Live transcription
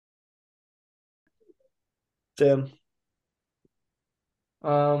Damn.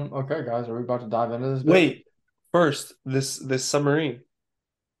 Okay, guys, are we about to dive into this bit? Wait, first, this submarine.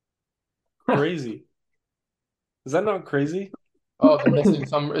 Crazy. Is that not crazy? Oh, the missing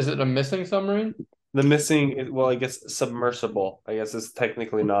is it a missing submarine? The missing, well, I guess submersible. I guess it's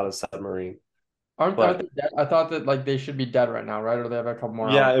technically not a submarine. Aren't But they dead? I thought that like they should be dead right now, right? Or they have a couple more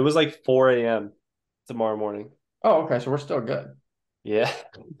yeah, hours. it was like 4 a.m. tomorrow morning. Oh, okay, so we're still good. Yeah,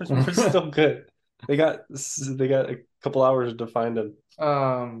 we're still good. They got a couple hours to find him.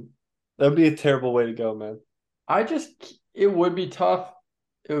 Um, That'd be a terrible way to go, man. I just it would be tough.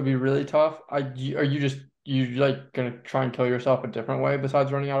 It would be really tough. Are you just you like gonna try and kill yourself a different way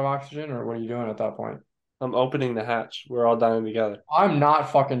besides running out of oxygen, or what are you doing at that point? I'm opening the hatch. We're all dying together. I'm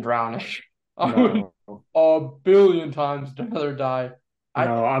not fucking drowning. I would No. a billion times rather die. I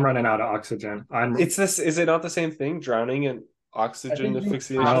No, I'm running out of oxygen. It's this, is it not the same thing? Drowning and I oxygen think you would pass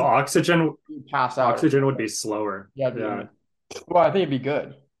no asphyxiation? oxygen. you pass out. Oxygen would be slower. Yeah, Yeah, well, I think it'd be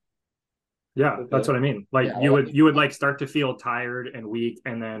good. yeah, that's Okay. what I mean. Like Yeah, you would like start to feel tired and weak,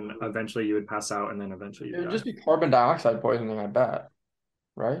 and then eventually you would pass out, and then eventually it you'd would die. just be carbon dioxide poisoning, I bet.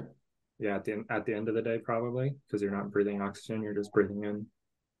 Right? Yeah, at the end of the day, probably because you're not breathing oxygen, you're just breathing in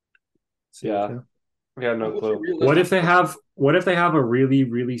Yeah. CO2. We had But no what's a clue. What if they have a really,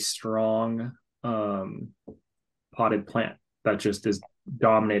 really strong um potted plant that just is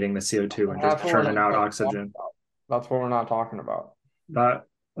dominating the CO2 and just That's what we're churning not out talking oxygen? about. That's what we're not talking about. That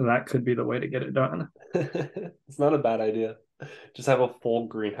that could be the way to get it done. It's not a bad idea. Just have a full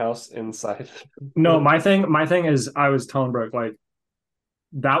greenhouse inside. No, my thing is I was telling Brooke, like,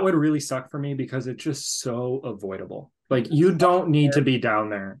 that would really suck for me because it's just so avoidable. Like, you don't need to be down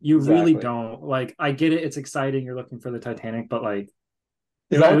there. You really Exactly. don't. Like, I get it, it's exciting, you're looking for the Titanic, but like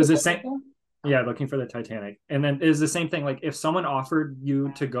Is it, that it what was you're the looking same. for? Yeah, looking for the Titanic. And then it's the same thing. Like, if someone offered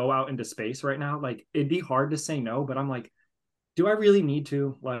you to go out into space right now, like, it'd be hard to say no, but I'm like, do I really need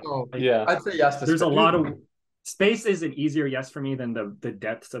to? Oh, Like Yeah. I'd say yes to there's a space. lot of space is an easier yes for me than the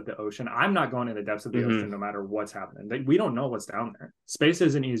depths of the ocean. I'm not going to the depths of the ocean Hmm. no matter what's happening. Like, we don't know what's down there. Space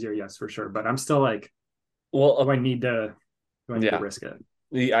is an easier yes for sure, but I'm still like, Well, do I need to yeah. risk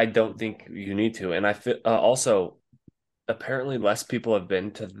it? I don't think you need to. And I feel also apparently less people have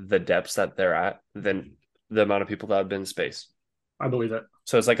been to the depths that they're at than the amount of people that have been in space. I believe it.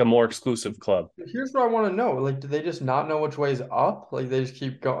 So it's like a more exclusive club. Here's what I want to know. Like, do they just not know which way's up? Like, they just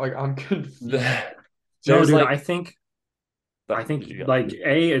keep going. Like, I'm confused. No, There's dude, like, I think you go. like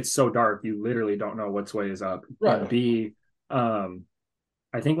A, it's so dark, you literally don't know what's way is up. And Right. B, um,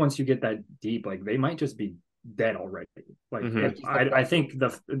 I think once you get that deep, like they might just be dead already. Like Hmm. it, Like, just like I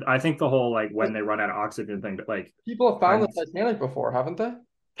think the whole like when like, they run out of oxygen thing, but like people have found the I'm Titanic before, haven't they?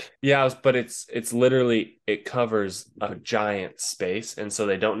 Yeah, but it's literally it covers a giant space, and so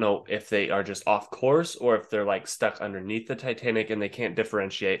they don't know if they are just off course or if they're like stuck underneath the Titanic, and they can't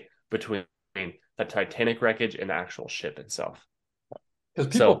differentiate between the Titanic wreckage and the actual ship itself. Because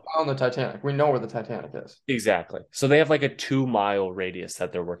people So found the Titanic. We know where the Titanic is. exactly. So they have like a 2 mile radius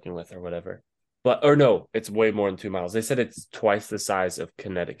that they're working with or whatever. But or no, it's way more than 2 miles. They said it's twice the size of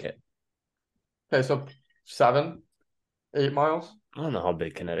Connecticut. Okay, so 7, 8 miles. I don't know how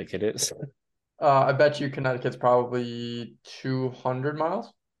big Connecticut is. I bet you Connecticut's probably 200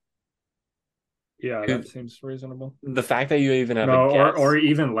 miles. yeah, that Dude, seems reasonable. the fact that you even have a No, or guess.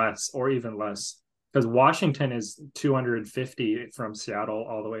 even less. Because Washington is 250 from Seattle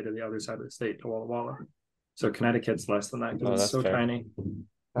all the way to the other side of the state to Walla Walla. So Connecticut's less than that because Oh, it's that's so fair. tiny.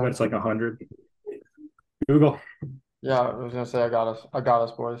 But it's like 100. Google. Yeah, I was gonna say I got us. I got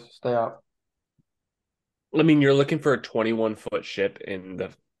us, boys. Stay up. I mean, you're looking for a 21-foot ship in the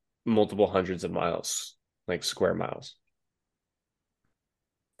multiple hundreds of miles, like square miles.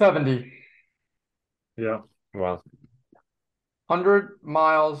 70. Yeah. Wow. 100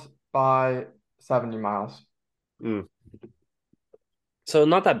 miles by 70 miles. Mm. So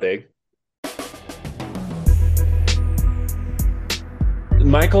not that big.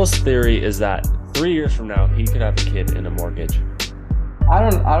 Michael's theory is that 3 years from now, he could have a kid in a mortgage. I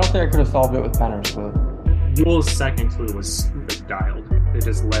don't think I could have solved it with pen or smooth. Yule's second clue was dialed. It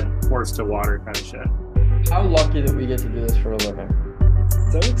just led horse to water kind of shit. How lucky that we get to do this for a living.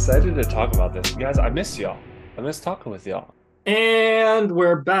 So excited to talk about this. Guys, I miss y'all. I miss talking with y'all. And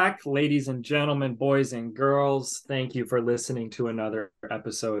we're back, ladies and gentlemen, boys and girls. Thank you for listening to another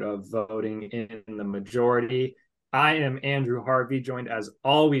episode of Voting in the Majority. I am Andrew Harvey, joined as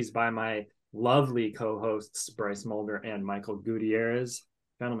always by my lovely co-hosts, Bryce Mulder and Michael Gutierrez.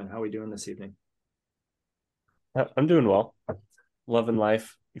 Gentlemen, how are we doing this evening? I'm doing well. Loving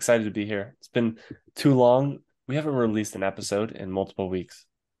life. Excited to be here. It's been too long. We haven't released an episode in multiple weeks.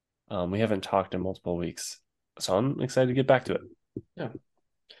 We haven't talked in multiple weeks. So I'm excited to get back to it. Yeah,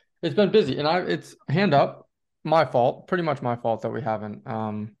 it's been busy, and it's hand up, my fault, pretty much my fault that we haven't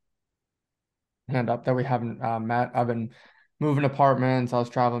met. I've been moving apartments. I was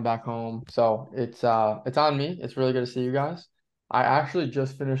traveling back home, so it's on me. It's really good to see you guys. I actually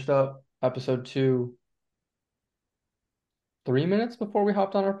just finished up episode 2 3 minutes before we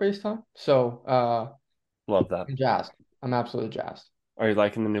hopped on our FaceTime. So Love that. I'm jazzed. I'm absolutely jazzed. Are you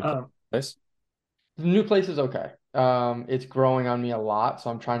liking the new Um, place? The new place is okay. It's growing on me a lot, so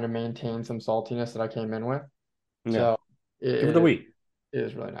I'm trying to maintain some saltiness that I came in with. Yeah. So Give it a it, week. it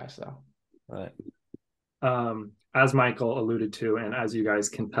is really nice though. All right. as Michael alluded to, and as you guys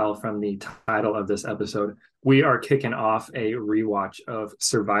can tell from the title of this episode, we are kicking off a rewatch of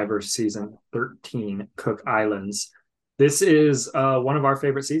Survivor Season 13, Cook Islands. This is one of our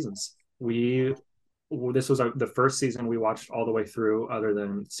favorite seasons. This was the first season we watched all the way through, other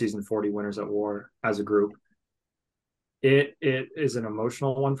than season 40, Winners at War, as a group. It is an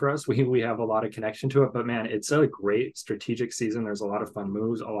emotional one for us. We have a lot of connection to it, but man, it's a great strategic season. There's a lot of fun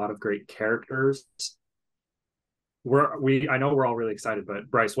moves, a lot of great characters. I know we're all really excited,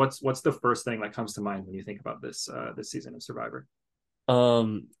 but Bryce, what's the first thing that comes to mind when you think about this season of Survivor?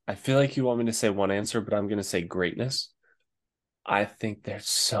 I feel like you want me to say one answer, but I'm gonna say greatness. I think there's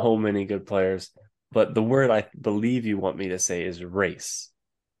so many good players, but the word I believe you want me to say is race.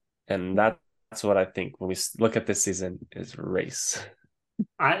 And that's what I think when we look at this season is race.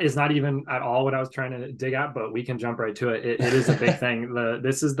 It's not even at all what I was trying to dig at, but we can jump right to it. It is a big thing.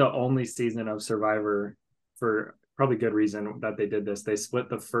 This is the only season of Survivor, for probably good reason, that they did this. They split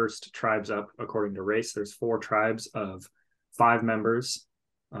the first tribes up according to race. There's 4 tribes of 5 members.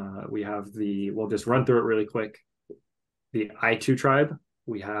 We'll just run through it really quick. The I2 tribe,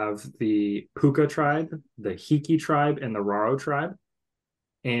 we have the Puka tribe, the Hiki tribe, and the Raro tribe.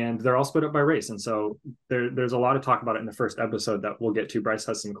 And they're all split up by race. And so there's a lot of talk about it in the first episode that we'll get to. Bryce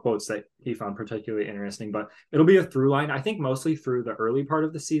has some quotes that he found particularly interesting, but it'll be a through line, I think, mostly through the early part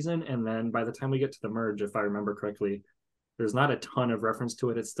of the season. And then by the time we get to the merge, if I remember correctly, there's not a ton of reference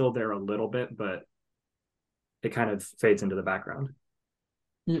to it. It's still there a little bit, but it kind of fades into the background.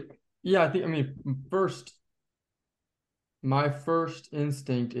 Yeah, I mean, my first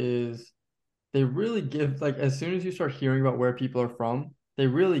instinct is they really give, like, as soon as you start hearing about where people are from, they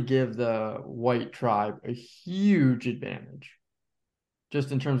really give the white tribe a huge advantage.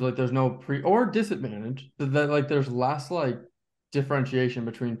 Just in terms of, like, there's no pre or disadvantage, that like there's less like differentiation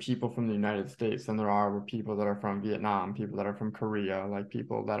between people from the United States than there are with people that are from Vietnam, people that are from Korea, like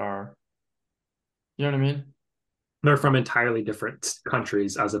people that are, you know what I mean? They're from entirely different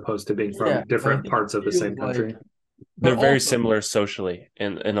countries as opposed to being Yeah, from I different think it parts of the feels same like, country. but They're very also, similar socially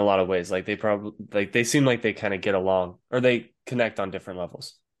in a lot of ways. Like they probably like they seem like they kind of get along or they connect on different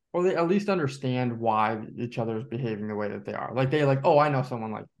levels. or they at least understand why each other is behaving the way that they are. Like they like, oh, I know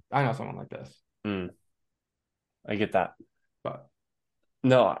someone like this. Mm, I get that. But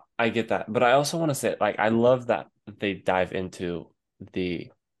No, I get that. But I also want to say, like, I love that they dive into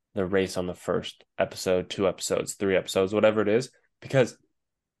the the race on the first episode, 2 episodes, 3 episodes, whatever it is, because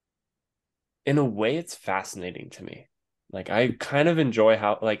in a way it's fascinating to me. Like I kind of enjoy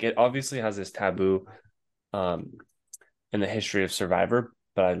how like it obviously has this taboo um in the history of Survivor,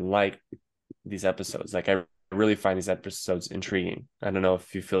 but I like these episodes. Like I really find these episodes intriguing. I don't know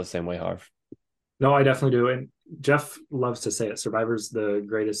if you feel the same way, Harv. No, I definitely do. And Jeff loves to say it. Survivor's the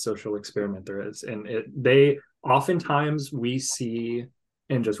greatest social experiment there is. And they oftentimes we see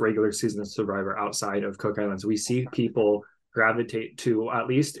in just regular season of Survivor outside of Cook Islands, we see people gravitate to, at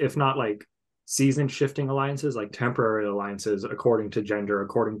least if not like season shifting alliances, like temporary alliances according to gender,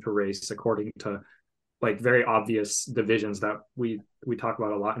 according to race, according to like very obvious divisions that we talk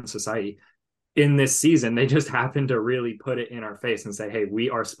about a lot in society. In this season, they just happen to really put it in our face and say, hey, we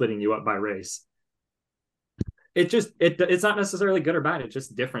are splitting you up by race. It's not necessarily good or bad. It's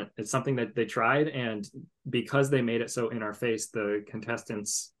just different. It's something that they tried, and because they made it so in our face, the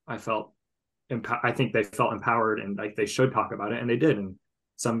contestants, I think they felt empowered and like they should talk about it, and they did. And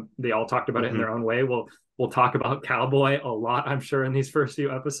they all talked about it in Mm-hmm. their own way. We'll talk about Cowboy a lot, I'm sure, in these first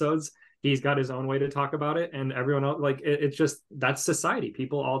few episodes. He's got his own way to talk about it, and everyone else, like it's just that's society.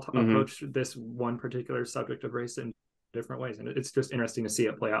 People all Mm-hmm. approach this one particular subject of race in different ways, and it's just interesting to see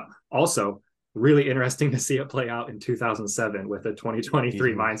it play out. Also, really interesting to see it play out in 2007 with a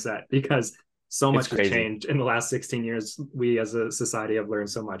 2023 mindset, because so It's much has crazy. changed in the last 16 years. We as a society have learned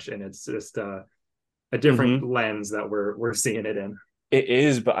so much, and it's just a different Mm-hmm. lens that we're seeing it in. It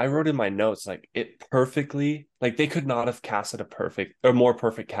is, but I wrote in my notes like it perfectly, like they could not have casted a perfect or more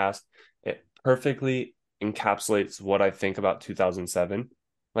perfect cast. It perfectly encapsulates what I think about 2007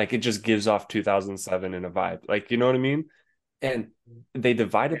 Like it just gives off 2007 in a vibe. Like, you know what I mean? And they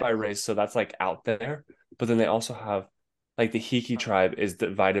divided by race, so that's like out there. But then they also have like the Hiki tribe is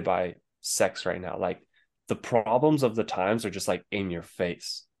divided by sex right now. Like the problems of the times are just like in your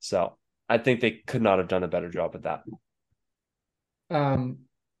face. So I think they could not have done a better job at that. Um,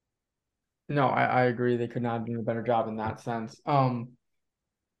 no, I agree. They could not have done a better job in that sense.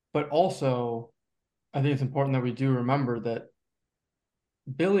 But also, I think it's important that we do remember that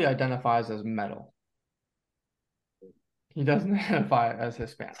Billy identifies as metal. He doesn't identify as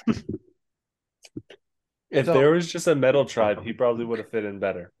Hispanic. If So, there was just a metal tribe, he probably would have fit in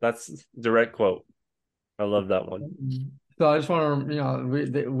better. That's direct quote. I love that one. so I just want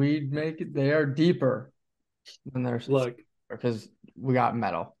to, we make it. They are deeper than their Look, because we got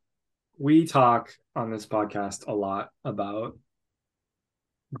metal. we talk on this podcast a lot about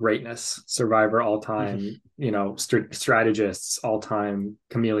greatness, survivor all time, strategists all time,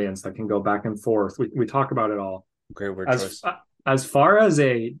 chameleons that can go back and forth. We talk about it all. Great word As choice. as far as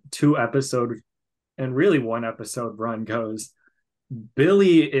a 2 episode and really 1 episode run goes,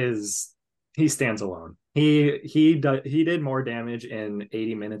 Billy he stands alone. He did more damage in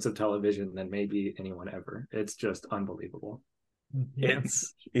 80 minutes of television than maybe anyone ever. It's just unbelievable.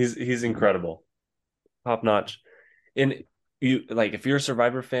 He's incredible. Top notch. And you like if you're a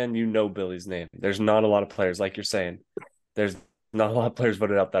Survivor fan, you know Billy's name. There's not a lot of players, like you're saying. There's not a lot of players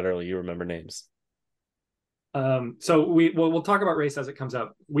voted out that early. You remember names. So we'll talk about race as it comes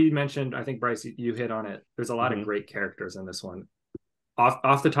up. We mentioned, I think Bryce, you hit on it. There's a lot of great characters in this one.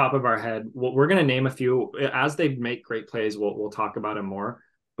 Off the top of our head, we're going to name a few as they make great plays. We'll talk about them more.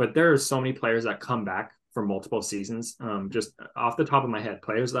 But there are so many players that come back for multiple seasons. Just off the top of my head,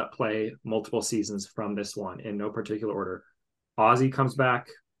 players that play multiple seasons from this one in no particular order. Ozzy comes back,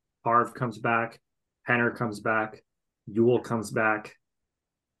 Harv comes back, Henner comes back, Yule comes back.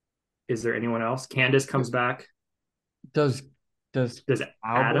 Is there anyone else? Candace comes back. Does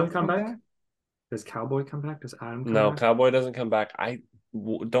Adam come back? Does Cowboy come back? Does Adam come back? Cowboy doesn't come back. I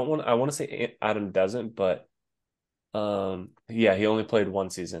want to say Adam doesn't, but yeah, he only played one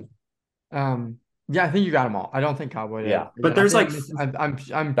season. Yeah, I think you got them all. I don't think Cowboy did. Yeah. But there's like I'm that's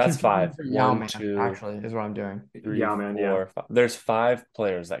confusing five. for Yao One, Man, two, actually, is what I'm doing. three, Yeah, man, four, five. There's 5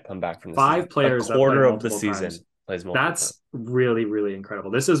 players that come back from the five season. players A quarter that play of the multiple season times. plays multiple That's times. really, really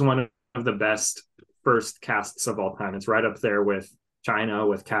incredible. This is one of the best first casts of all time. It's right up there with China,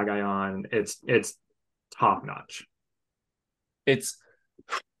 with Kagayan. It's top notch.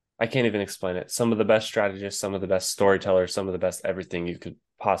 I can't even explain it. Some of the best strategists, some of the best storytellers, some of the best everything you could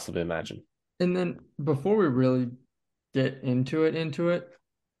possibly imagine. And then before we really get into it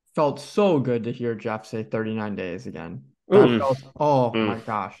felt so good to hear Jeff say 39 days again. My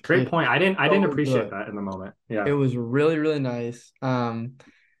gosh. Great point. I didn't appreciate good. that in the moment. Yeah. It was really, really nice. And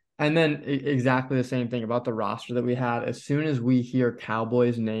then exactly the same thing about the roster that we had. As soon as we hear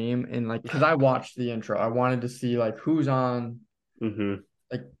Cowboy's name and because I watched the intro, I wanted to see who's on,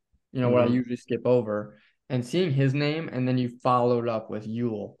 what I usually skip over, and seeing his name, and then you followed up with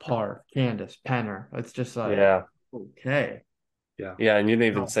Yule, Parv, Candace, Penner. It's just okay. Yeah, and you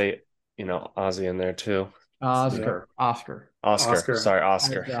didn't even say, Ozzy in there too. Oscar. Sorry,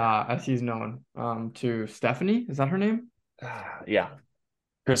 Oscar. As he's known. To Stephanie, is that her name? Yeah.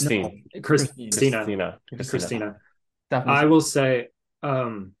 Christine. No, Christina. I will say,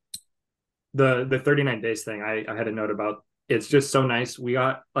 the 39 days thing I had a note about. It's just so nice. We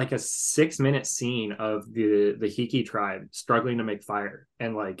got a 6-minute scene of the Hiki tribe struggling to make fire,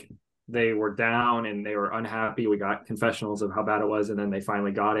 and they were down and they were unhappy. We got confessionals of how bad it was, and then they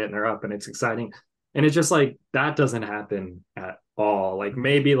finally got it and they're up and it's exciting. And it's just that doesn't happen at all.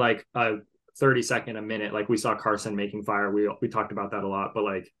 Maybe a 30-second, a minute, we saw Carson making fire. We talked about that a lot, but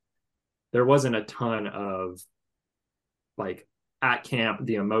there wasn't a ton of at camp,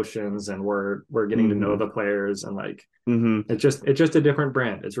 the emotions, and we're getting to know the players, and it's just a different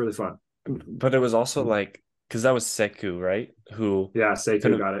brand. It's really fun. But it was also because that was Sekou, right?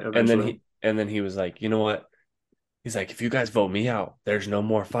 Sekou got it eventually. And then he was like, you know what? He's like, if you guys vote me out, there's no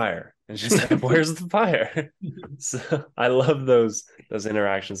more fire. And she's like, where's the fire? So I love those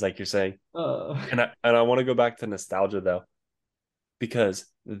interactions, like you're saying. And I want to go back to nostalgia though, because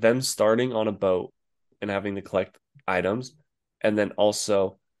them starting on a boat and having to collect items, and then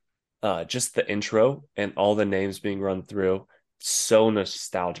also just the intro and all the names being run through, so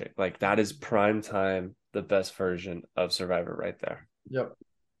nostalgic. That is prime time, the best version of Survivor right there. Yep.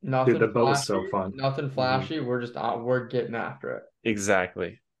 Nothing. Dude, the boat was so fun. Nothing flashy. We're getting after it.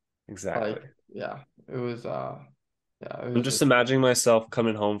 Exactly. Yeah. It was. I'm just imagining myself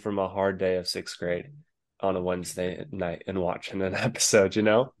coming home from a hard day of 6th grade. on a Wednesday night and watching an episode, you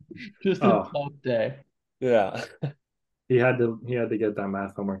know? Just a Oh, tough day. Yeah. he had to get that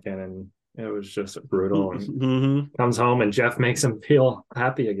math homework in, and it was just brutal. And Hmm. comes home, and Jeff makes him feel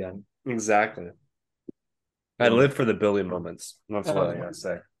happy again. Exactly. I Yeah. live for the Billy moments. That's what I gotta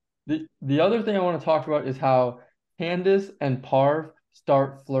say. The other thing I want to talk about is how Candace and Parv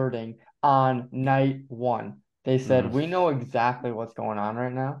start flirting on night one. They said, Mm. we know exactly what's going on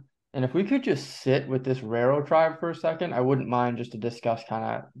right now. And if we could just sit with this Raro tribe for a second, I wouldn't mind just to discuss kind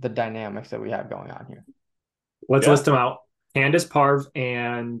of the dynamics that we have going on here. Let's Yeah. list them out: Candace Parv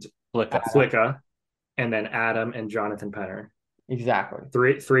and Flicka. Flicka, and then Adam and Jonathan Penner. Exactly.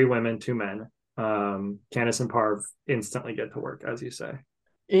 Three women, two men. Candace and Parv instantly get to work, as you say.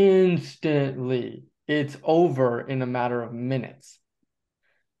 Instantly. It's over in a matter of minutes.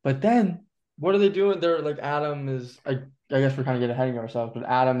 But then what are they doing? They're like, Adam is, I guess we're kind of getting ahead of ourselves, but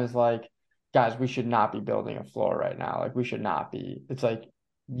Adam is like, guys, we should not be building a floor right now. Like, we should not be. It's like,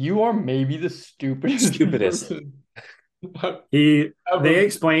 you are maybe the stupidest Stupidest. person They ever.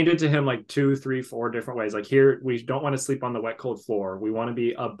 explained it to him like 2, 3, 4 different ways. Like, here, we don't want to sleep on the wet, cold floor. We want to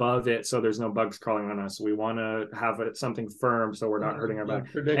be above it so there's no bugs crawling on us. We want to have something firm so we're not hurting our back.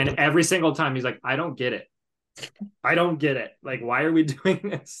 And every single time he's like, I don't get it. I don't get it. Like, why are we doing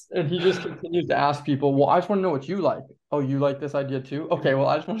this? And he just continues to ask people, well, I just want to know what you like. Oh, you like this idea too? Okay, well,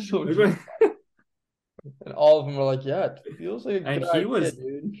 I just want to know what you like. And all of them are like, yeah, it feels like a And good idea,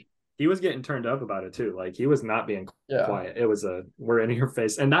 dude. he was getting turned up about it too. Like, he was not being Yeah. quiet. It was we're in your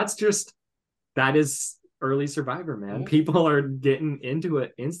face. And that is early Survivor, man. Yeah. People are getting into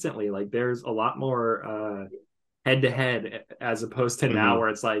it instantly. Like, there's a lot more head to head as opposed to now where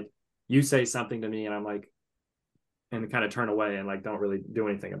it's like, you say something to me and I'm like, and kind of turn away and like don't really do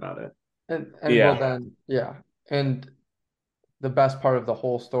anything about it. And Yeah. well then, yeah. And the best part of the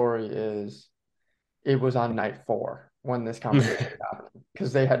whole story is it was on night 4 when this conversation happened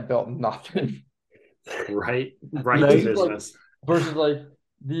because they had built nothing. Right to Versus business. like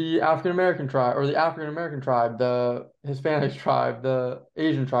the African American tribe or the African American tribe, the Hispanic tribe, the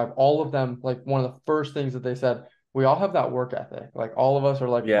Asian tribe, all of them, like one of the first things that they said, we all have that work ethic. Like all of us are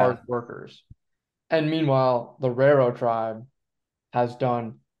like Yeah. hard workers. And meanwhile, the Raro tribe has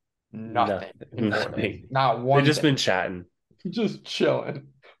done nothing in 4 days. Nothing. Not one They've just thing. been chatting. Just chilling.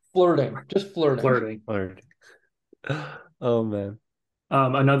 Flirting. Just flirting. Flirting. Oh man.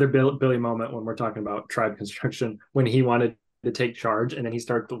 Another Billy moment when we're talking about tribe construction, when he wanted to take charge and then he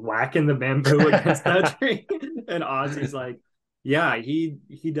starts whacking the bamboo against that tree. And Ozzy's like, yeah, he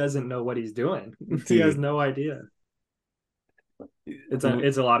doesn't know what he's doing. He has no idea.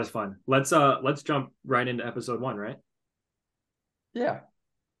 It's a lot of fun. Let's jump right into episode 1, right? Yeah.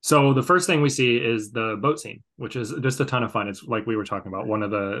 So the first thing we see is the boat scene, which is just a ton of fun. It's like we were talking about, one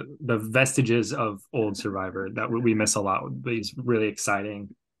of the vestiges of old Survivor that we miss a lot. These really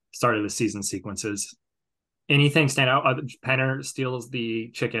exciting start of the season sequences. Anything stand out? Penner steals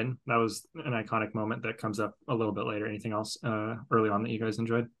the chicken. That was an iconic moment that comes up a little bit later. Anything else early on that you guys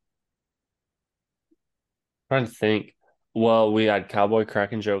enjoyed? Trying to think. Well, we had Cowboy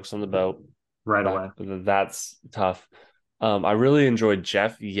cracking jokes on the boat. Right away. That's tough. I really enjoyed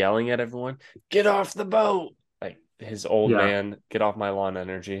Jeff yelling at everyone, "Get off the boat!" Like his old man, "Get off my lawn"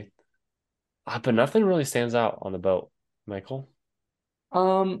 energy. But nothing really stands out on the boat, Michael.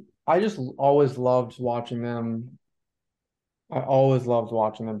 I just always loved watching them. I always loved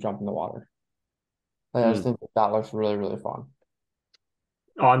watching them jump in the water. Like, I just think that looks really, really fun.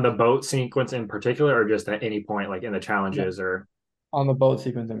 On the boat sequence in particular, or just at any point, like in the challenges, or on the boat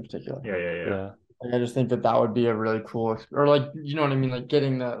sequence in particular. Yeah. Like, I just think that would be a really cool, or like, you know what I mean, like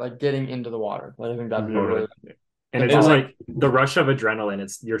getting into the water. Like I think that'd be totally. really. And it's just like the rush of adrenaline.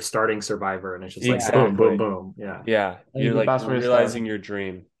 It's you're starting Survivor, and it's just like boom, boom, boom. Yeah, yeah. You're like realizing your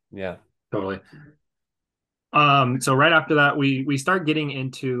dream. Yeah, totally. So right after that, we start getting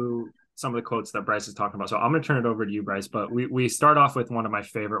into some of the quotes that Bryce is talking about. So I'm going to turn it over to you, Bryce. But we start off with one of my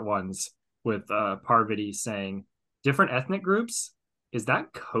favorite ones with Parvati saying, "Different ethnic groups, is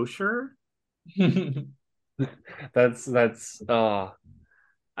that kosher?" that's to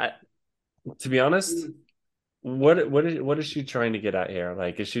be honest, what is she trying to get at here?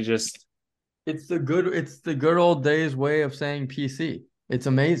 Like, is she just? It's the good old days way of saying PC. It's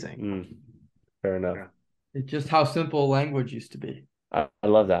amazing. Fair enough. It's just how simple language used to be. I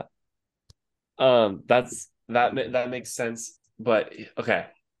love that. That makes sense. But okay,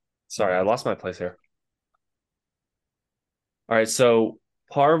 sorry, I lost my place here. All right, so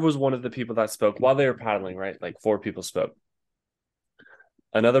Parv was one of the people that spoke while they were paddling, right? Like 4 people spoke.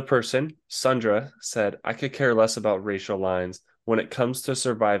 Another person, Sandra, said, "I could care less about racial lines. When it comes to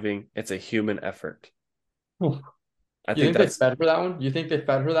surviving, it's a human effort." I You think think they that's. fed her that one? You think they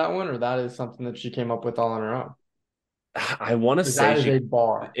fed her that one, or that is something that she came up with all on her own? I want to Because say that is a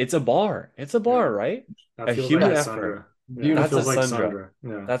bar. it's a bar. It's a Yeah, bar, right? that A feels like human a Yes. effort. Sundra. Yeah, that That's a feels Beautiful. like Sundra.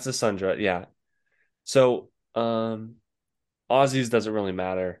 Sundra. Yeah. That's a Sundra. Yeah. So, Aussies doesn't really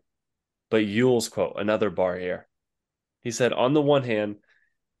matter, but Yule's quote, another bar here. He said, on the one hand,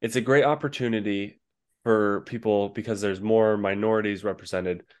 it's a great opportunity for people because there's more minorities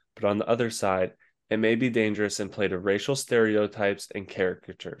represented, but on the other side, it may be dangerous and play to racial stereotypes and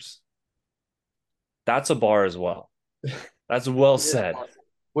caricatures. That's a bar as well. That's well said.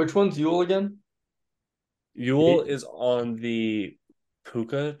 Which one's Yule again? Yule is on the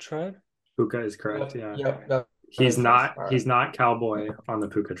Puka tribe. Puka is correct. Yeah. Yep. That He's makes sense. not All right. he's not cowboy on the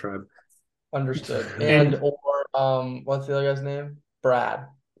Puka tribe. Understood. And Or what's the other guy's name? Brad.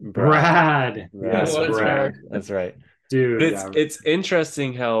 Brad. Yes, What a Brad. character. That's right. But Dude, it's yeah. it's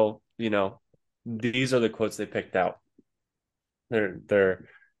interesting how, these are the quotes they picked out. They're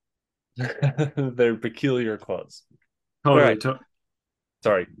they're peculiar quotes. All Totally. right.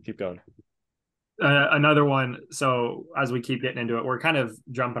 Sorry, keep going. Another one. So as we keep getting into it, we're kind of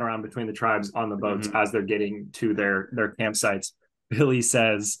jumping around between the tribes on the boats as they're getting to their campsites. Billy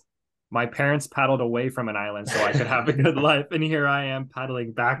says, "My parents paddled away from an island so I could have a good life, and here I am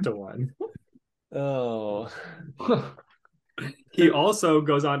paddling back to one." Oh. He also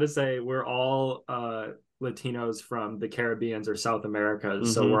goes on to say, "We're all Latinos from the Caribbeans or South America,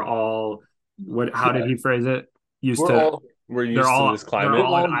 so we're all what? How did he phrase it? Used We're to all We're they're used to all this they're climate.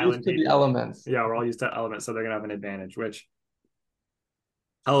 all an used island to the people. elements. Yeah, we're all used to elements, so they're gonna have an advantage. Which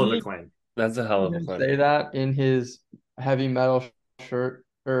hell of a claim. That's a hell of a Didn't claim. say that in his heavy metal shirt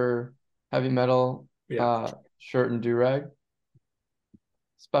or heavy metal Yeah. shirt and do-rag.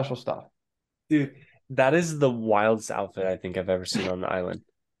 Special stuff. Dude, that is the wildest outfit I think I've ever seen on the island.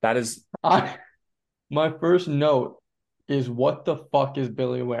 That is My first note is what the fuck is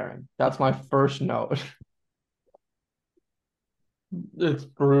Billy wearing? That's my first note. It's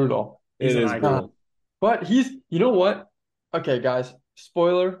brutal. He's it an is icon. brutal. But you know what? Okay, guys,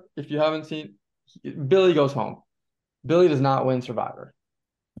 spoiler, if you haven't seen, Billy goes home. Billy does not win Survivor.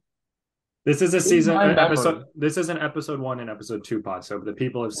 This is a In season my an episode. memory. This is an episode 1 and episode 2 pod. So the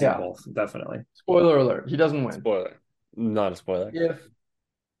people have seen Yeah. both, definitely. Spoiler alert, he doesn't win. Spoiler. Not a spoiler. If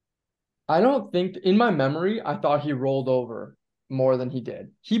I don't think in my memory, I thought he rolled over more than he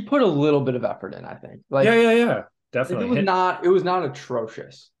did. He put a little bit of effort in, I think. Yeah, Like definitely. it was not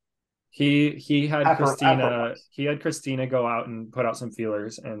atrocious. He had Effort Christina. He had Christina go out and put out some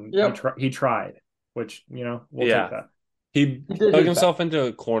feelers, and Yep. he tried, which we'll Yeah. take that. He He did dug his himself into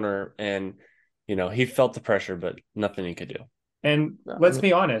a corner and, he felt the pressure, but nothing he could do. And Yeah, let's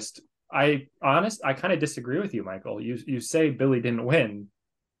be honest. I kind of disagree with you, Michael. You say Billy didn't win.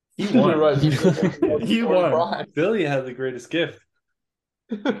 He won. You're right. He won. Billy had the greatest gift.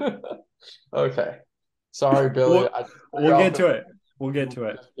 Okay. Sorry, Billy. We'll get to it. We'll get to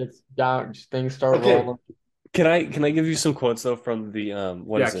it. It's down. Things start Okay. rolling. Can I give you some quotes though from the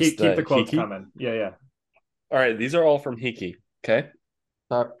what is this? Keep the quotes Hiki? coming. Yeah. All right, these are all from Hiki. Okay.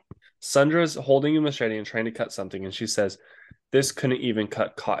 Sundra's holding a machete and trying to cut something, and she says, "This couldn't even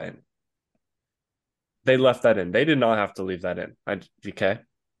cut cotton." They left that in. They did not have to leave that in. Okay.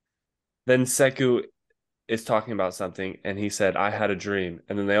 Then Seku is talking about something, and he said, "I had a dream,"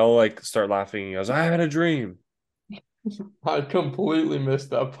 and then they all start laughing. He goes, "I had a dream." I completely missed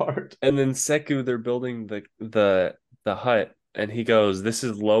that part. And then Seku, they're building the hut, and he goes, "This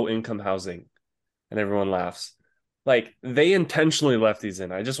is low income housing," and everyone laughs. They intentionally left these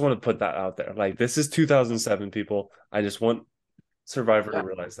in. I just want to put that out there. This is 2007, people. I just want Survivor to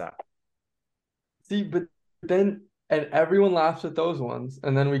realize that. See, but then and everyone laughs at those ones,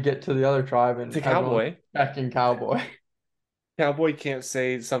 and then we get to the other tribe and To Cowboy. Backing Cowboy. Cowboy can't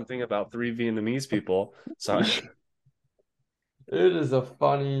say something about 3 Vietnamese people. Sorry. It is a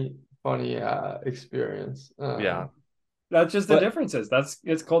funny experience. Yeah. That's just the differences.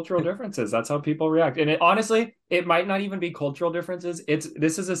 It's cultural differences. That's how people react. And honestly, it might not even be cultural differences.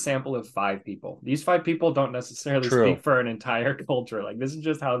 This is a sample of 5 people. These 5 people don't necessarily speak for an entire culture. This is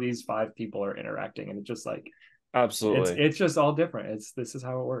just how these 5 people are interacting, and it's just absolutely. It's just all different. This is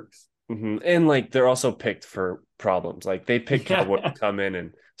how it works. Mm-hmm. And they're also picked for problems. They pick Cowboy to come in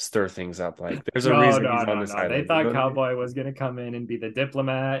and stir things up. There's a reason he's on this island. They thought Cowboy was going to come in and be the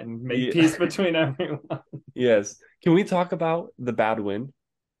diplomat and make peace between everyone. Yes. Can we talk about the bad wind?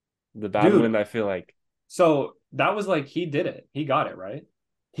 The bad wind, I feel like. So that was he did it. He got it, right?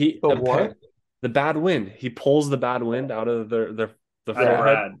 What? The bad wind. He pulls the bad wind out of the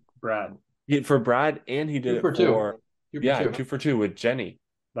forehead. Brad. For Brad, and he did 2 for 2. 2 for 2 with Jenny.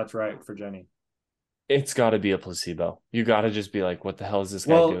 That's right, for Jenny. It's got to be a placebo. You got to just be like, what the hell is this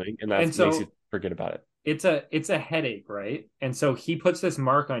guy Well, doing? And and that makes you so forget about it. it's a headache, right? And so he puts this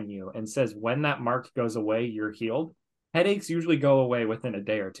mark on you and says when that mark goes away, you're healed. Headaches usually go away within a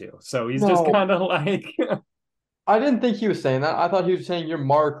day or two. So he's just No, kind of like I didn't think he was saying that. I thought he was saying your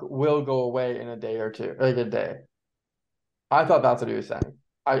mark will go away in a day or two, like a day. I thought that's what he was saying.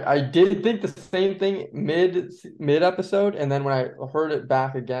 I did think the same thing mid episode, and then when I heard it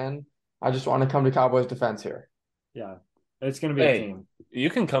back again, I just want to come to Cowboys defense here. yeah, it's gonna be a Hey, theme. you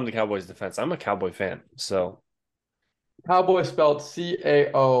can come to Cowboys defense. I'm a Cowboy fan. So Cowboy spelled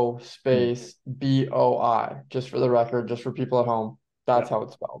CAO space BOI, just for the record, just for people at home. That's Yep. how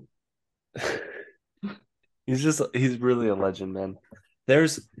it's spelled. he's really a legend, man.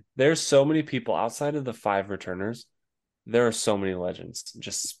 There's so many people outside of the 5 returners. There are so many legends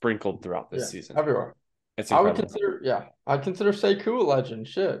just sprinkled throughout this Yeah, season. everywhere. It's I would incredible. consider, yeah, I'd consider Sekou a legend.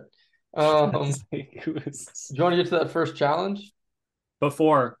 Shit. Do you want to get to that first challenge?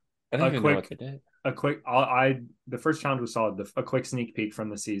 Before I don't a even know what quick they did. a quick I the first challenge was solid. A quick sneak peek from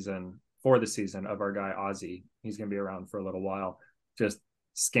the season for the season of our guy Ozzy. He's gonna be around for a little while. Just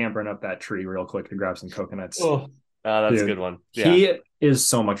scampering up that tree real quick to grab some coconuts. Oh, That's a Dude, good one. Yeah. he is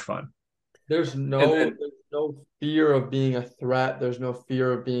so much fun. And then there's no fear of being a threat. There's no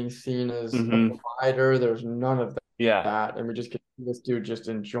fear of being seen as a mhm, provider. There's none of yeah. that. And we just get this dude just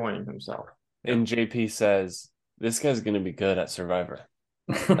enjoying himself. Yeah. And JP says, this guy's gonna be good at Survivor.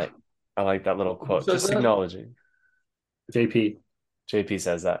 Like I like that little Who quote. says Just that? acknowledging. JP. JP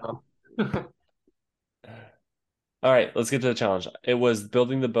says that. Oh. All right, let's get to the challenge. It was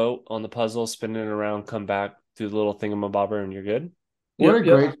building the boat on the puzzle, spinning it around, come back, do the little thingamabobber, and you're good. What Yep, a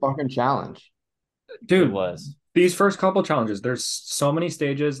yep. great fucking challenge. It Dude, was. these first couple challenges, there's so many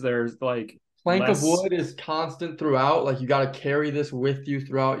stages. There's like Plank of less. wood is constant throughout. Like you got to carry this with you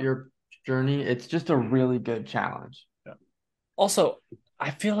throughout your journey. It's just a really good challenge. Yeah. Also,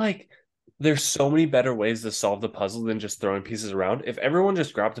 I feel like there's so many better ways to solve the puzzle than just throwing pieces around. If everyone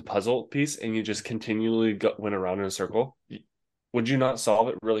just grabbed a puzzle piece and you just continually went around in a circle, would you not solve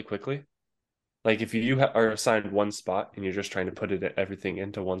it really quickly? Like if you are assigned one spot and you're just trying to put everything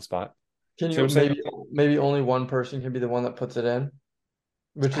into one spot. Can See what you I'm saying? maybe only one person can be the one that puts it in,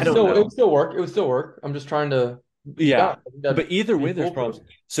 which I is don't still it know. would still work. It would still work. I'm just trying to. Yeah, Yeah. I think that'd But either be way, there's foolproof.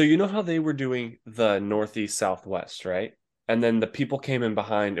 problems. So you know how they were doing the northeast, southwest, right? And then the people came in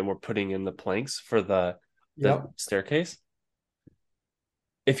behind and were putting in the planks for the Yep. staircase.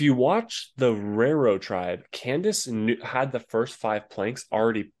 If you watch the Railroad Tribe, Candace had the first 5 planks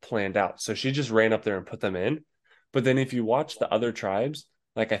already planned out. So she just ran up there and put them in. But then if you watch the other tribes,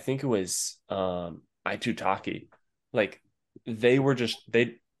 like I think it was Aitutaki, like they were just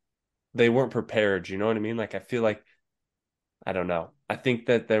they weren't prepared. You know what I mean? Like I feel like I don't know. I think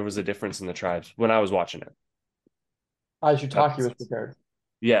that there was a difference in the tribes when I was watching it. That Aishutaki makes was sense. prepared.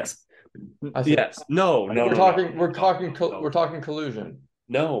 Yes. I see. Yes. No, no, We're no, no. talking. We're No, talking. no. We're talking collusion.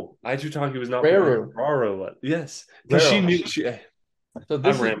 No. Aitutaki was not prepared. Raru. Raro was. Yes. Because she Raro. knew she So I'm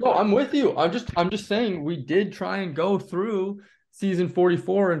this is no. rambling. I'm with you. I'm just saying we did try and go through season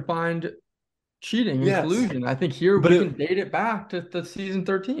 44 and find cheating and Yes. collusion. I think here But we it can date it back to season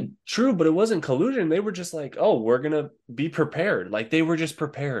 13. true, but it wasn't collusion. They were just like, oh, we're gonna be prepared. Like they were just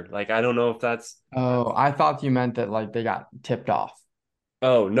prepared. Like I don't know if that's Oh, I thought you meant that like they got tipped off.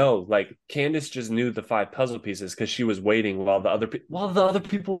 oh no, like Candace just knew the 5 puzzle pieces because she was waiting while the other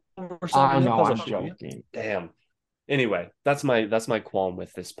people were I solving their know puzzle. I'm joking. Damn. Anyway, that's my qualm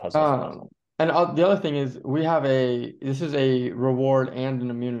with this puzzle. Um, and the other thing is we have this is a reward and an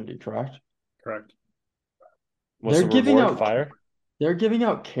immunity, correct? Correct. What's They're the giving reward? out Fire? they're giving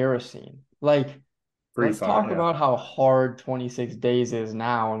out kerosene. Like, Free let's fire. talk Yeah. about how hard 26 days is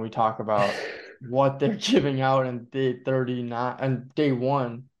now when we talk about what they're giving out in day 39 and day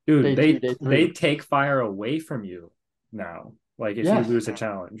one, Dude, day two, day they three. take fire away from you now. Like if you Yes. lose a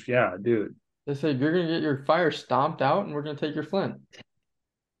challenge. Yeah, dude. They said you're gonna get your fire stomped out and we're gonna take your flint.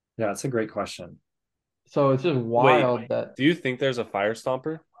 Yeah, that's a great question. So it's just Wait, wild that do you think there's a fire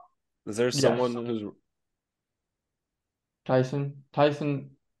stomper? Is there yes, someone who's Tyson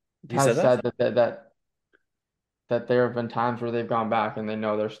he said has that? said that there have been times where they've gone back and they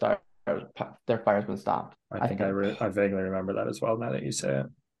know their fire's been stopped. I I think think. I vaguely remember that as well now that you say it.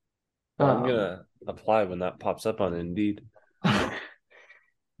 Well, I'm Um, gonna apply when that pops up on Indeed.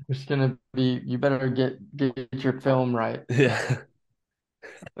 it's gonna be you better get your film right. Yeah.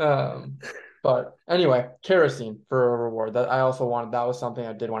 Um, but anyway, kerosene for a reward. That I also wanted. That was something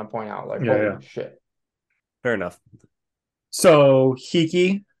I did want to point out. Like, Yeah, yeah. holy shit. Fair enough. So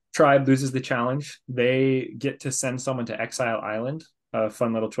Hiki tribe loses the challenge. They get to send someone to Exile Island. a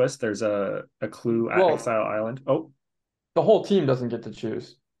fun little twist. There's a clue at Well, Exile Island. Oh, the whole team doesn't get to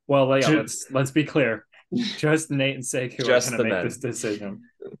choose. well, yeah. Ju- Let's be clear. Just Nate and Sekou are Just going to the make men. this decision.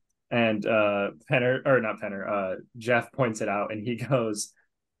 And Penner, or not Penner, Jeff points it out, and he goes,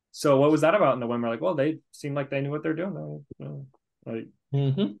 "So what was that about?" And the women are like, "Well, they seemed like they knew what they're doing." Like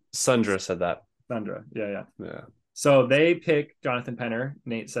Sandra said that. Sandra, yeah. Yeah. So they pick Jonathan Penner.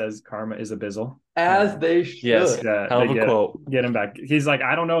 Nate says Karma is a bizzle. As they Yes. should. Yeah, Hell they of a quote. get him back. He's like,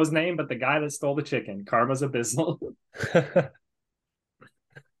 I don't know his name, but the guy that stole the chicken, Karma's a bizzle.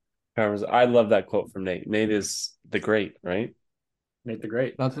 I love that quote from Nate. Nate is the great, right? Nate the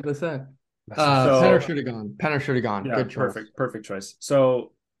Great. That's what they say. So- Penner should have gone. Penner should have gone. Yeah, Good choice. perfect choice.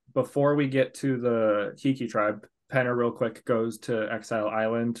 So before we get to the Kiki tribe, Penner real quick goes to Exile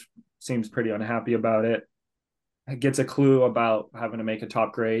Island. Seems pretty unhappy about it. Gets a clue about having to make a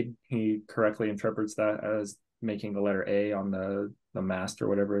top grade. He correctly interprets that as making the letter A on the mast or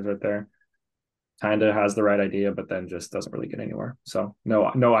whatever is right there. Kind of has the right idea, but then just doesn't really get anywhere. So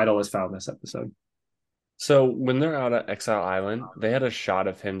no idol is found this episode. So when they're out at Exile Island, they had a shot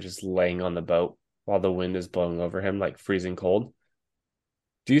of him just laying on the boat while the wind is blowing over him, like freezing cold.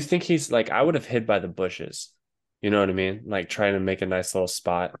 Do you think he's like, I would have hid by the bushes? You know what I mean? Like trying to make a nice little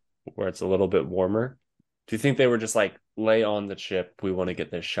spot where it's a little bit warmer. Do you think they were just like, lay on the ship? We want to get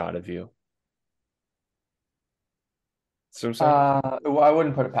this shot of you. See what I'm saying? Well, I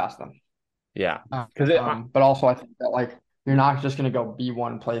wouldn't put it past them. Yeah. But also I think that like you're not just gonna go be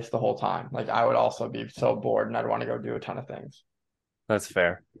one place the whole time. Like I would also be so bored and I'd want to go do a ton of things. That's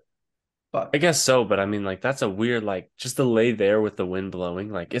fair. But I guess so, but I mean, like, that's a weird, like, just to lay there with the wind blowing,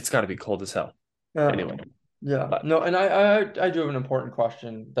 like, it's got to be cold as hell. Anyway, yeah, but- no, and I do have an important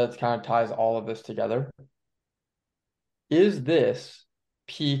question that kind of ties all of this together. Is this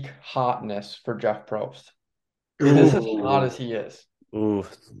peak hotness for Jeff Probst? Is this as hot as he is? Ooh,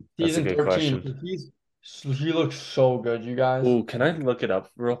 that's a Season good 13, question. he looks so good, you guys. Ooh, can I look it up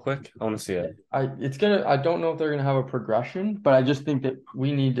real quick? I want to see it. I don't know if they're gonna have a progression, but I just think that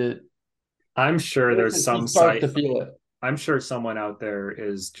we need to. I'm sure there's some He starts site. to feel it. I'm sure someone out there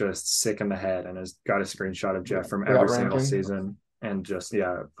is just sick in the head and has got a screenshot of Jeff from They got every single ranking. season and just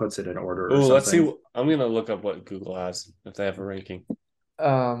puts it in order or Ooh, something. let's see. I'm gonna look up what Google has if they have a ranking.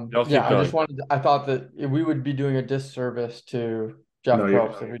 Y'all keep Yeah, I just going. I thought that we would be doing a disservice to Jeff No,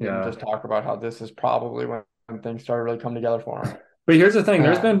 Probst if we didn't yeah. just talk about how this is probably when things started really come together for him. But here's the thing: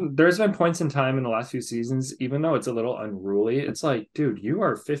 Yeah. there's been points in time in the last few seasons, even though it's a little unruly, it's like, dude, you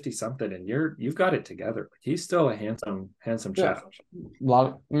are 50 something and you've got it together. Like, he's still a handsome Yeah. chap.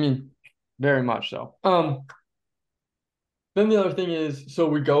 Very much so. Then the other thing is, so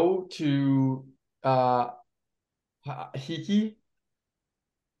we go to Hiki,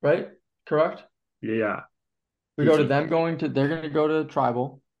 right? Correct? Yeah. We go to Hiki. them they're gonna go to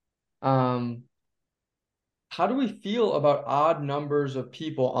tribal. How do we feel about odd numbers of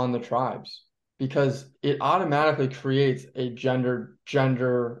people on the tribes? Because it automatically creates a gender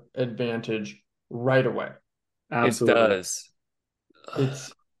advantage right away. Absolutely. It does.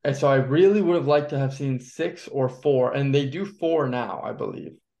 And so I really would have liked to have seen 6 or 4, and they do 4 now, I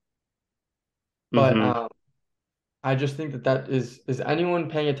believe. But Mhm. I just think that is anyone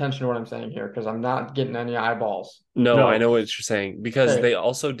paying attention to what I'm saying here? Because I'm not getting any eyeballs. No, I know what you're saying because Hey. they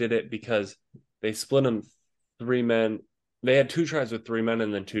also did it because they split them 3 men. They had 2 tribes with 3 men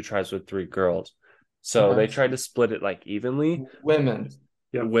and then 2 tribes with 3 girls. So Okay. they tried to split it like evenly. Women.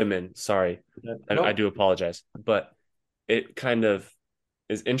 Yep. Women, sorry. Nope. I do apologize. But it kind of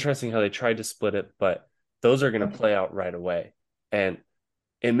is interesting how they tried to split it, but those are going to play out right away. And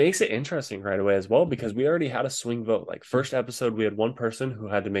it makes it interesting right away as well because we already had a swing vote. Like first episode, we had one person who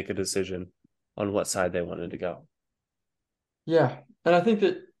had to make a decision on what side they wanted to go. Yeah. And I think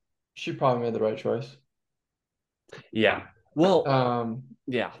that she probably made the right choice. Yeah. Well,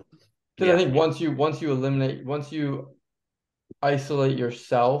 yeah. Because I think once you isolate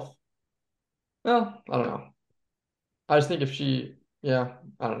yourself, well, I don't know. I just think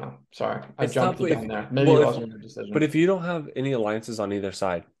I don't know. Sorry, I It's jumped tough the gun there. Maybe it wasn't a good decision. But if you don't have any alliances on either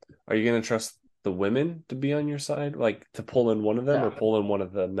side, are you going to trust the women to be on your side, like to pull in one of them or pull in one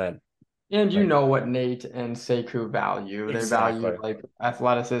of the men? And you know what Nate and Sekou value. Exactly. They value like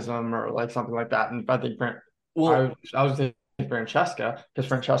athleticism or like something like that. And I think I was thinking Francesca because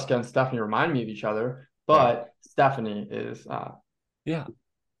Francesca and Stephanie remind me of each other, but Stephanie is yeah.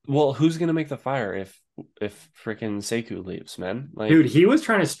 Well, who's gonna make the fire if freaking Sekou leaves, man? Like, dude, he was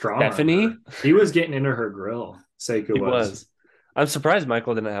trying to strong Stephanie. arm her. He was getting into her grill. Sekou was. I'm surprised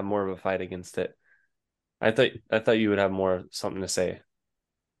Michael didn't have more of a fight against it. I thought you would have more something to say.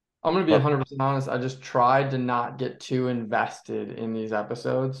 I'm gonna be But 100% honest. I just tried to not get too invested in these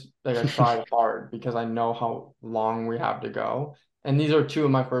episodes. Like I tried hard because I know how long we have to go. And these are two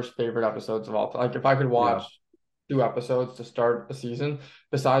of my first favorite episodes of all time. Like if I could Yeah. watch two episodes to start a season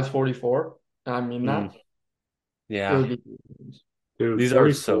besides 44, and I mean that, it yeah, would be Dude, these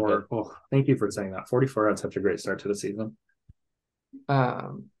are so good. 44. Oh, thank you for saying that. 44 had such a great start to the season.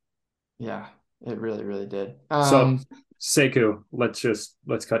 um yeah, it really, really did. So Sekou,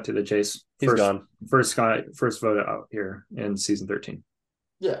 let's cut to the chase. He's gone. First vote out here in season 13.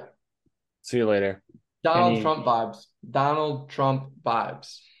 Yeah. See you later. Donald Any Trump vibes. Donald Trump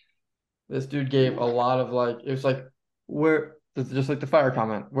vibes. This dude gave a lot of like, it was like, where, just like the fire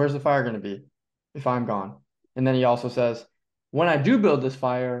comment, where's the fire going to be if I'm gone? And then he also says, when I do build this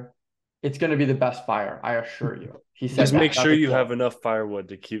fire, it's going to be the best fire, I assure you. He said Just that. make That's sure a you quote. have enough firewood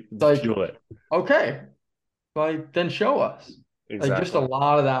to Like, fuel it. okay, like then show us. Like just a Exactly.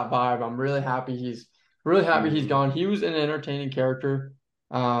 lot of that vibe. I'm really happy he's gone. He was an entertaining character,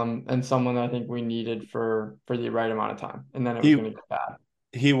 and someone that I think we needed for the right amount of time. And then it was He going to go bad.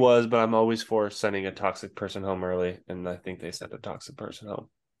 he was, but I'm always for sending a toxic person home early, and I think they sent a toxic person home.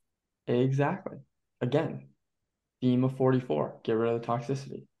 Exactly. Again, theme of 44. Get rid of the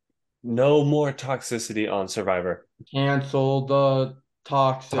toxicity. No more toxicity on Survivor. Cancel the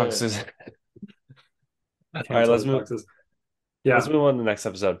toxic. Toxic. All right, cancel the boxes. let's Yeah. move on to the next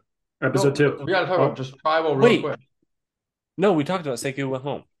episode. Episode No, 2. we gotta talk about Oh, just tribal real Wait, quick. no, we talked about Sekou went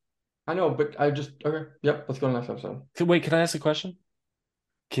home. I know, but I just okay. Yep, let's go to the next episode. Wait, can I ask a question?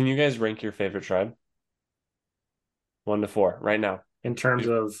 Can you guys rank your favorite tribe? 1 to 4, right now. in terms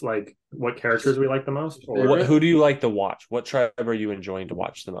of like what characters we like the most, or Favorite? Who do you like to watch? What tribe are you enjoying to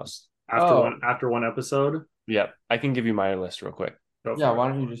watch the most? Oh, after one episode. Yep, I can give you my list real quick. Go yeah, for why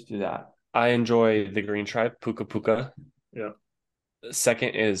it. don't you just do that? I enjoy the Green tribe, Puka Puka. Yeah. Second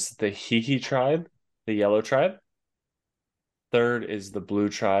is the Hiki tribe, the Yellow tribe. Third is the Blue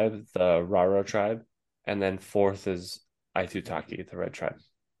tribe, the Raro tribe. And then fourth is Aitutaki, the Red tribe.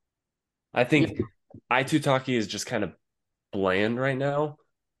 I Yeah, think Aitutaki is just kind of bland right now,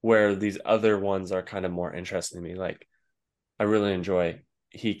 where these other ones are kind of more interesting to me. Like, I really enjoy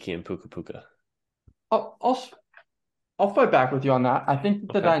Hiki and Puka Puka. I'll, I'll I'll fight back with you on that. I think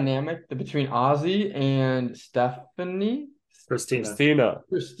that the Okay. dynamic between Ozzy and Christina.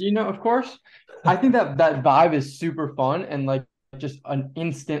 Christina, of course, I think that that vibe is super fun and like just an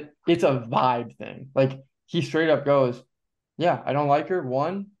instant. It's a vibe thing. Like he straight up goes, "Yeah, I don't like her.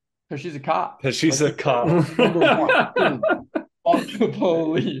 One, because she's a cop. Because she's Like a cop. number one, two, fuck the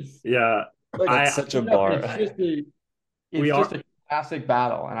police. Yeah. Like That's I such a straight up, bar. it's we just are a classic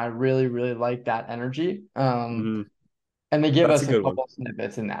battle, and I really, really like that energy. Mhm. And they give That's a us a good one. couple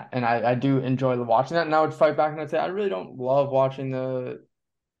snippets in that. And I do enjoy watching that. And I would fight back and I'd say I really don't love watching the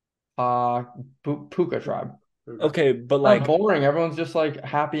uh Puka tribe. Okay, but Kind like, of boring. Everyone's just like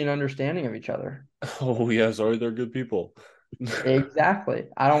happy and understanding of each other. oh yeah, sorry, they're good people. Exactly.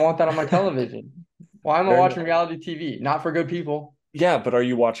 I don't want that on my television. Why am I Fair enough. watching reality TV? Not for good people. Yeah, but are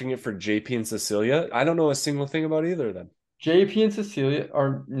you watching it for JP and Cecilia? I don't know a single thing about either of them. JP and Cecilia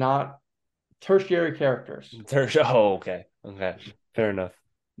are not tertiary characters. Oh, okay. Okay. Fair enough.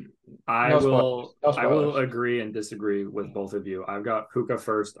 I No spoilers. will No I will spoilers. agree and disagree with both of you. I've got Puka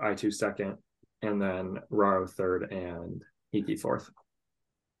first, I2 second, and then Raro third and Hiki fourth.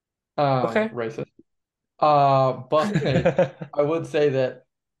 Okay. Racist. But I would say that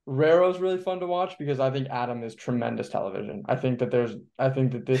Raro's really fun to watch because I think Adam is tremendous television. I think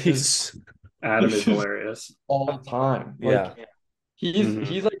that He's Adam this is is hilarious. all the time. yeah. Like Mhm.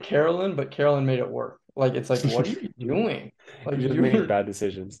 he's like Carolyn, but Carolyn made it work. Like it's like, what are you doing? Like He's just making you're bad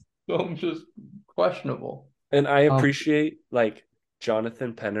decisions. so just questionable. And I Um, appreciate like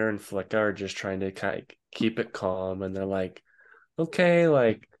Jonathan Penner and Flicka are just trying to kind of keep it calm and they're like, okay,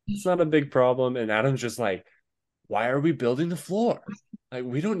 like it's not a big problem. And Adam's just like, why are we building the floor? Like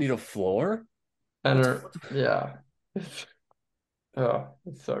we don't need a floor. yeah. Oh,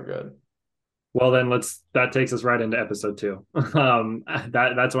 it's so good. Well, then that takes us right into episode 2.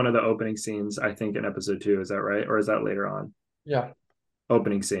 That's one of the opening scenes, I think, in episode 2. Is that right? Or is that later on? Yeah.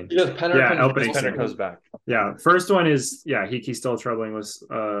 Opening scene. Because Penner Yeah, comes opening Penner scene. comes back. Yeah. First one is Kiki's still struggling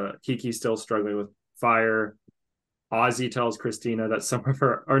with fire. Ozzy tells Christina that some of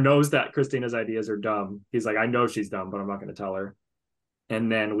her or knows that Christina's ideas are dumb. He's like, I know she's dumb, but I'm not going to tell her.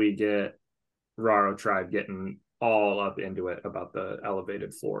 And then we get Raro tribe getting all up into it about the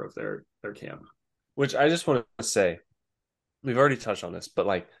elevated floor of their camp. Which I just want to say, we've already touched on this, but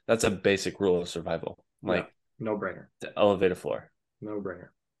like that's a basic rule of survival. Like no brainer. the elevator floor. No brainer.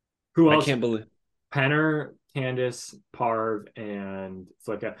 Who else? I can't believe Penner, Candace, Parv, and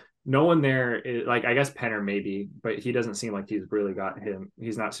Flicka. no one there is, like, I guess Penner maybe, but he doesn't seem like he's really got him.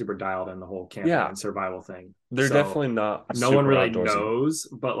 He's not super dialed in the whole Yeah, campaign survival thing. they're So definitely not no one super really outdoorsy. knows,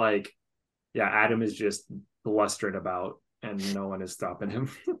 but like, yeah, Adam is just blustered about and no one is stopping him.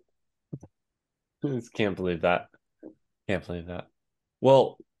 Just can't believe that. Can't believe that.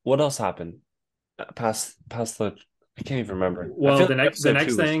 Well, what else happened? Past the I can't even remember. I Well, feel like the episode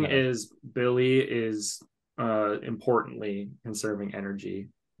next two was thing kind of is Billy is importantly conserving energy.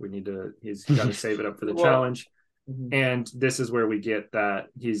 We need to he's got to save it up for the Well, challenge. And this is where we get that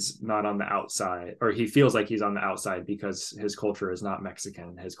he's not on the outside, or he feels like he's on the outside because his culture is not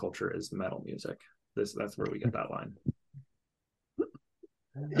Mexican. His culture is metal music. That's where we get that line.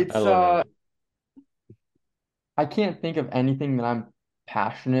 I it's love it. I can't think of anything that I'm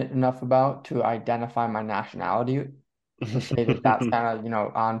passionate enough about to identify my nationality to say that that's kind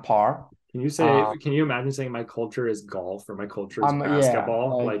of, on par. Can you imagine saying my culture is golf or my culture is Yeah,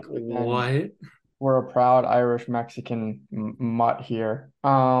 basketball? like, Like and what? we're a proud Irish Mexican mutt here.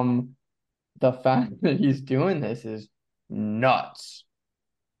 The fact that he's doing this is nuts.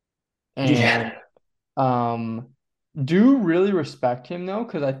 And Yeah. um, do really respect him though,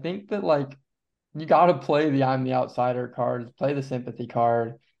 because I think that like you got to play the I'm the outsider card, play the sympathy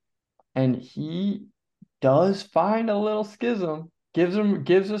card, and he does find a little schism, gives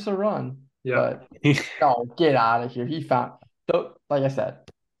us a run, Yeah. but no, get out of here. He found, so, like I said,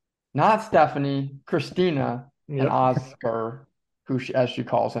 not Stephanie, Christina, and Yep. Oscar, as she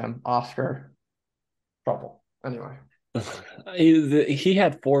calls him, Oscar. Trouble. Anyway, He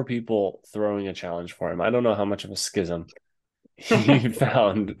had four people throwing a challenge for him. I don't know how much of a schism he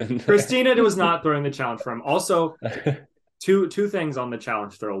found in there. Christina was not throwing the challenge for him. Also, two things on the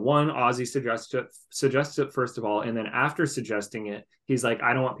challenge throw. One, Ozzy suggests it first of all, and then after suggesting it, he's like,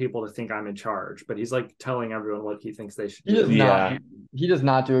 I don't want people to think I'm in charge, but he's like telling everyone what he thinks they should he does do. not. Yeah. He does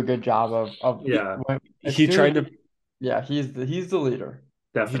not do a good job of Yeah, as He soon as tried to yeah, he's the leader.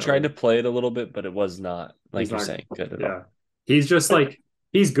 he tried to definitely. play it a little bit, but it was not, He's like you're not. saying, good at Yeah, all. he's just like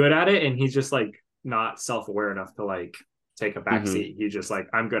he's good at it, and he's just like not self-aware enough to like take a back Hmm. seat. He's just like,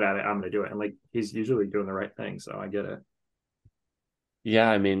 I'm good at it. I'm gonna do it, and like he's usually doing the right thing. So I get it. Yeah,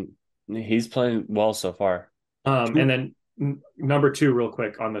 I mean, he's playing well so far. And then number two, real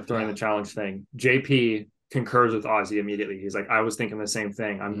quick on the throwing Yeah. the challenge thing, JP concurs with Ozzy immediately. He's like, I was thinking the same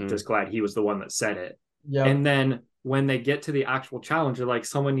thing. I'm Hmm. just glad he was the one that said it. And Yep. then when they get to the actual challenge, they're like,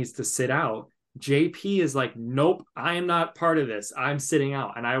 someone needs to sit out. JP is like, nope, I am not part of this. I'm sitting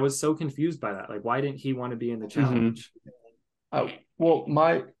out. And I was so confused by that. Like, why didn't he want to be in the Hmm. challenge? Well,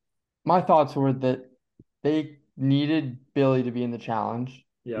 my thoughts were that they needed Billy to be in the challenge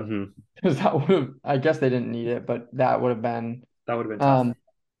Yeah, Hmm. because that would have. I guess they didn't need it, but that would have been. that would have been tough. Um,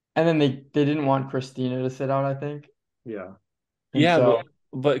 and then they didn't want Christina to sit out, I think, Yeah. and Yeah, so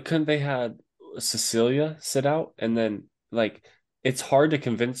but couldn't they had Cecilia sit out and then like it's hard to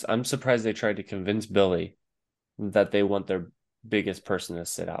convince. I'm surprised they tried to convince Billy that they want their biggest person to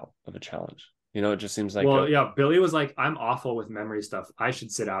sit out of a challenge. It just seems like Well, a yeah, Billy was like, I'm awful with memory stuff. I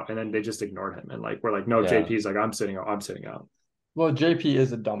should sit out. And then they just ignored him. And like, we're like, no, yeah. JP's like, I'm sitting out. I'm sitting out. well, JP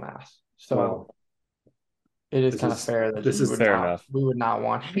is a dumbass, so Well, it is this kind of is fair that this he is would Fair not. enough. We would not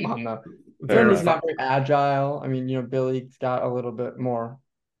want him on the. Fair fair. And he's enough. not very agile. I mean, Billy's got a little bit more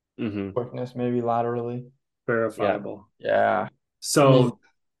Hmm. quickness, maybe laterally. Yeah. Verifiable. Yeah, I mean, So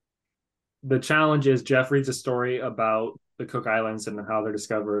the challenge is Jeff reads a story about the Cook Islands and how they're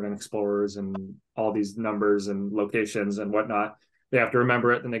discovered and explorers and all these numbers and locations and whatnot. They have to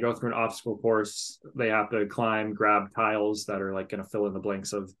remember it. Then they go through an obstacle course. They have to climb, grab tiles that are like going to fill in the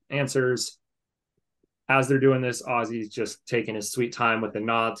blanks of answers. As they're doing this, Ozzy's just taking his sweet time with the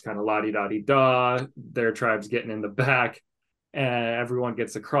nods, kind of la di da di da. Their tribe's getting in the back, and everyone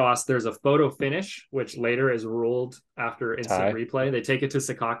gets across. There's a photo finish, which later is ruled after instant Tie. replay. They take it to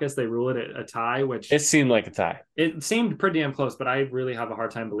Secaucus, they rule it a tie, which It seemed like a tie. it seemed pretty damn close, but I really have a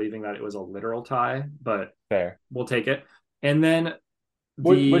hard time believing that it was a literal tie, but Fair. we'll take it. And then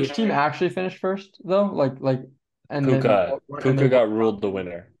which the team actually finished first though? And then Puka got ruled the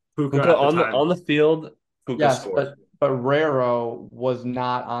winner. Puka Puka at the on the time. on the field, Puka yes, scored. but Rero was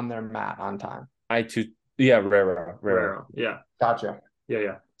not on their mat on time. I too yeah, Raro. Raro. Yeah. Gotcha.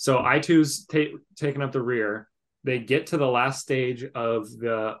 Yeah. So I2's taking up the rear. They get to the last stage of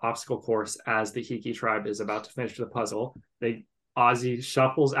the obstacle course as the Hiki tribe is about to finish the puzzle. Ozzy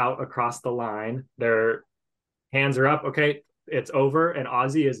shuffles out across the line. Their hands are up. Okay, it's over, and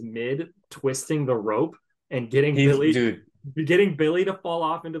Ozzy is mid twisting the rope and He's dude. getting Billy to fall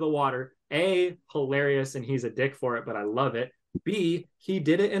off into the water. Hilarious, and he's a dick for it, but I love it. B, he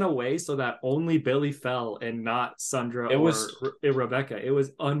did it in a way so that only Billy fell and not Sandra It or was Rebecca. It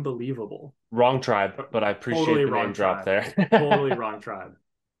was unbelievable. wrong tribe, but I appreciate Totally the name wrong drop tribe. there. Totally wrong tribe.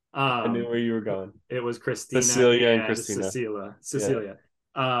 I knew where you were going. It was Christina Cecilia and and Christina. Cecilia. Yeah.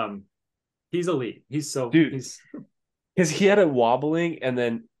 Cecilia. He's elite. Dude, He's because he had it wobbling and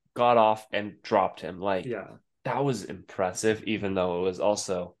then got off and dropped him. Like, yeah. that was impressive, even though it was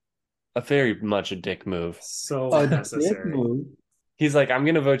also a very much a dick move. So A dick unnecessary. move. He's like, I'm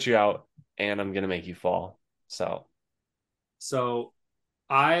gonna vote you out and I'm gonna make you fall. So So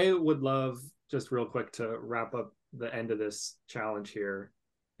I would love just real quick to wrap up the end of this challenge here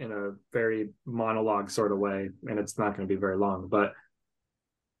in a very monologue sort of way, and it's not going to be very long, but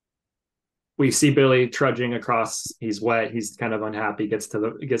we see Billy trudging across. He's wet. He's kind of unhappy. Gets to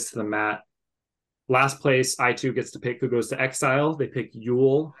the mat. Last place, I2 gets to pick who goes to exile. They pick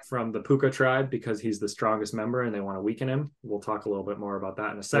Yule from the Puka tribe because he's the strongest member and they want to weaken him. We'll talk a little bit more about that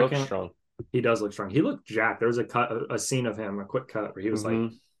in a he looks second. strong. He does look strong. He looked jacked. There was a scene of him, a quick cut where he was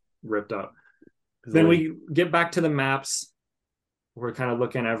like ripped up. Then we get back to the maps. We're kind of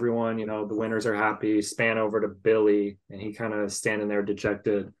looking at everyone, the winners are happy, span over to Billy, and he kind of standing there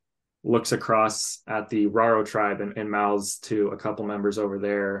dejected, looks across at the Raro tribe and mouths to a couple members over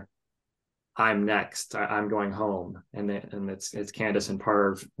there, I'm next. I'm going home. And it's Candace and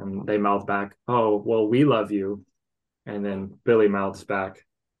Parv, and they mouth back, oh, well, we love you. And then Billy mouths back,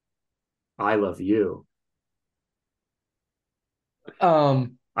 I love you.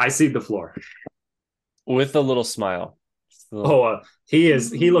 I see the floor. With a little smile.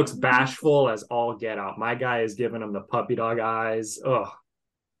 He looks bashful as all get out. My guy is giving him the puppy dog eyes. Oh,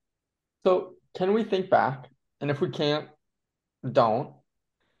 So can we think back? And if we can't, don't.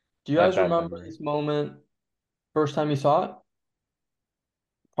 Do you I have guys bad remember memory. this moment first time you saw it?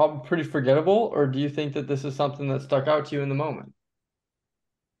 Probably pretty forgettable, or do you think that this is something that stuck out to you in the moment?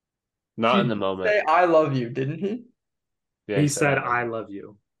 Not He in the did moment. say I love you, didn't he? Yeah, he said said, love I you. love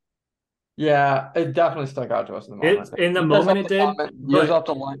you. Yeah, it definitely stuck out to us in the It moment. in the You guys moment have it to did, comment, you guys but have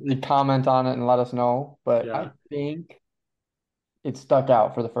to lightly comment on it and let us know. But yeah, I think it stuck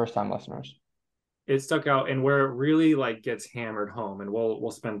out for the first time listeners. it stuck out. And where it really like gets hammered home, and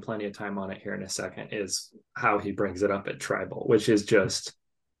we'll spend plenty of time on it here in a second, is how he brings it up at Tribal, which is just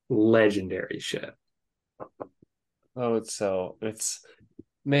legendary shit. Oh, it's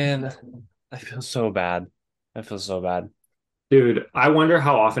man, I feel so bad. I feel so bad. Dude, I wonder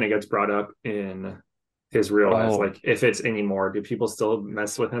how often it gets brought up in his real life. Oh, Like, if it's anymore, do people still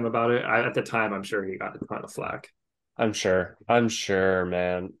mess with him about it? At the time, I'm sure he got a ton of flack. I'm sure. I'm sure,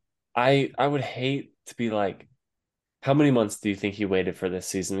 man. I would hate to be like, how many months do you think he waited for this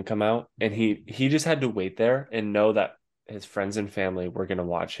season to come out? And he just had to wait there and know that his friends and family were gonna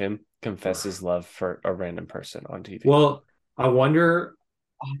watch him confess his love for a random person on TV. Well, I wonder.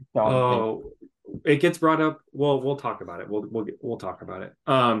 I don't think. Oh, it gets brought up. Well, we'll talk about it. We'll talk about it.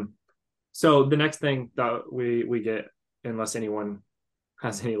 So the next thing that we get, unless anyone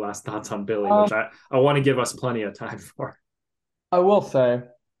has any last thoughts on Billy, which I want to give us plenty of time for. I will say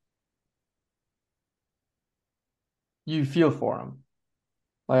you feel for him.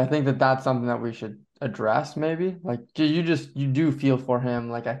 Like I think that that's something that we should address maybe. Like you do feel for him.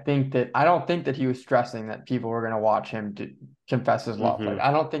 Like I don't think that he was stressing that people were going to watch him to confess his love. Like Mm-hmm.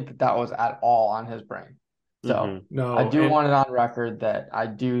 I don't think that that was at all on his brain. So Mm-hmm. I No, do and want it on record that I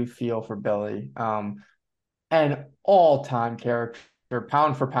do feel for Billy. An all-time character,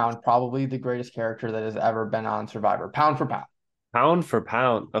 pound for pound, probably the greatest character that has ever been on Survivor. Pound for pound. Pound for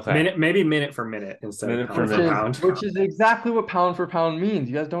pound. Okay. maybe minute for minute instead of Minute for pound for Which is minute. pound. which is exactly what pound for pound means.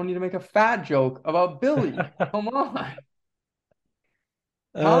 You guys don't need to make a fat joke about Billy. Come on.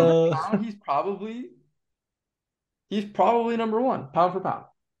 Pound for uh pound, he's probably number one, pound for pound.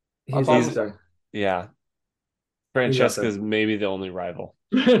 That's He's all up I'm he's saying. there. yeah. He's up Francesca's there. maybe the only rival.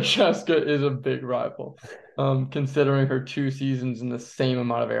 Francesca is a big rival, considering her 2 seasons in the same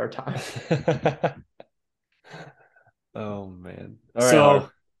amount of airtime. Oh man. All right, So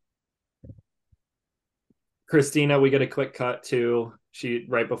Harv. Christina, we get a quick cut to she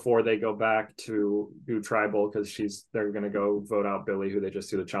right before they go back to do tribal because they're gonna go vote out Billy, who they just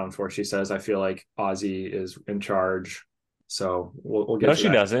do the challenge for. She says, "I feel like Ozzy is in charge," so we'll get No, to she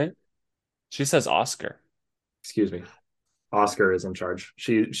that. doesn't. She says Oscar. Excuse me. Oscar is in charge.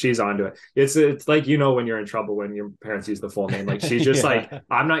 She's onto it. It's like when you're in trouble when your parents use the full name. Like she's just like, Yeah,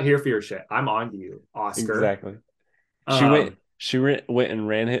 I'm not here for your shit. I'm on to you, Oscar. exactly. She went Um, went and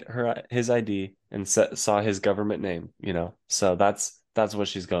ran his ID and saw his government name, you know. So that's what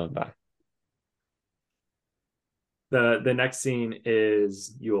she's going by. the next scene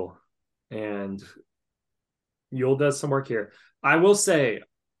is Yule, and Yule does some work here. I will say,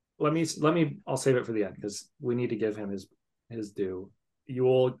 I'll save it for the end because we need to give him his due.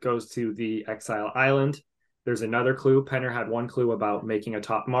 Yule goes to the Exile Island. There's another clue. Penner had one clue about making a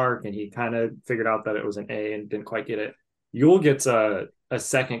top mark, and he kind of figured out that it was an A and didn't quite get it. Yule gets a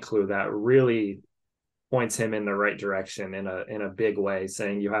second clue that really points him in the right direction in a big way,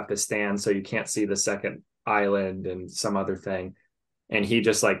 saying you have to stand so you can't see the second island and some other thing. And he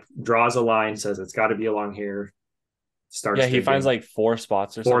just like draws a line, says it's got to be along here, Yeah, starts he finds digging. like four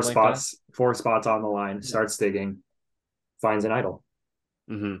spots or something like that. Four spots on the line, starts digging, finds an idol.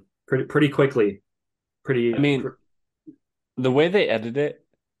 Hmm. Pretty quickly. I mean, the way they edited it,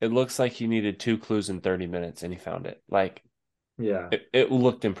 it looks like he needed two clues in 30 minutes and he found it. Like Yeah. it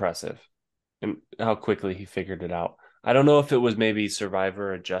looked impressive and how quickly he figured it out. I don't know if it was maybe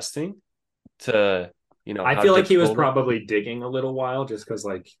Survivor adjusting to, I how feel like he was difficult probably digging a little while just because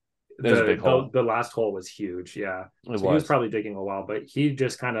like it was a big hole. the last hole was huge. Yeah. It So he was was. probably digging a while, but he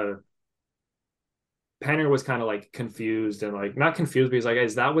just kind of Penner was kind of like confused and like not confused, but he's like,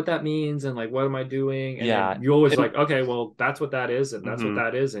 is that what that means? And like, what am I doing? And then Yeah. you always And like, okay, well, that's what that is, and that's what mhm.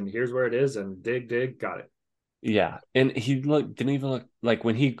 that is, and here's where it is, and dig, got it. Yeah. And he didn't even look like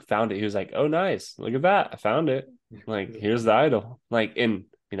when he found it, he was like, oh nice, look at that. I found it. Like, here's the idol. Like, and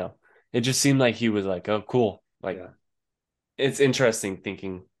it just seemed like he was like, oh cool. Like Yeah. it's interesting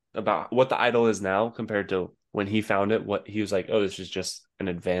thinking about what the idol is now compared to when he found it, what he was like, oh, this is just an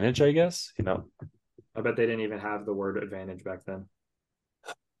advantage, I guess. I bet they didn't even have the word advantage back then.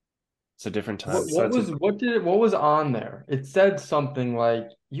 It's a different time. What was what was on there? It said something like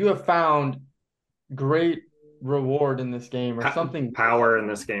you have found great reward in this game or something. Power in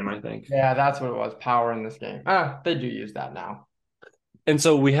this game, I think. Yeah, that's what it was. Power in this game. They do use that now. And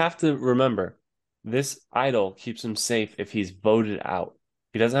so we have to remember this idol keeps him safe if he's voted out.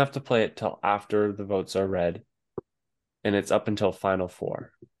 He doesn't have to play it till after the votes are read, and it's up until final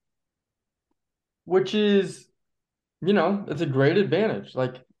four. Which is, it's a great advantage.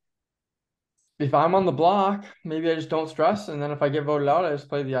 Like if I'm on the block, maybe I just don't stress, and then if I get voted out, I just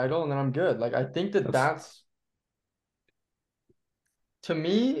play the idol, and then I'm good. Like I think that's to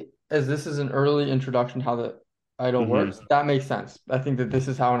me, as this is an early introduction to how the idol Mm-hmm. works, that makes sense. I think that this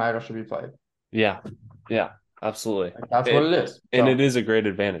is how an idol should be played. Yeah, yeah, absolutely. Like, that's what it is. And it is a great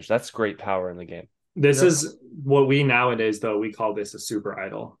advantage. That's great power in the game. This is what we nowadays, though, we call this a super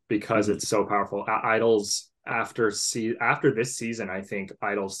idol because it's so powerful. Idols after this season, I think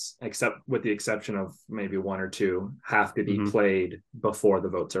idols, except with the exception of maybe one or two, have to be played before the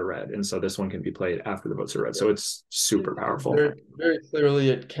votes are read, and so this one can be played after the votes are read. So it's super powerful. Very, very clearly,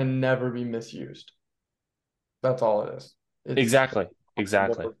 it can never be misused. That's all it is. Exactly.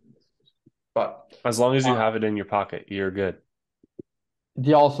 But as long as you have it in your pocket, you're good.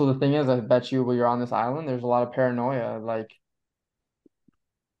 The thing is, I bet you when you're on this island, there's a lot of paranoia. Like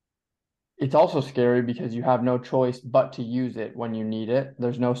it's also scary because you have no choice but to use it when you need it.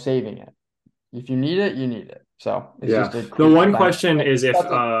 There's no saving it. If you need it, you need it. So it's just the one question is if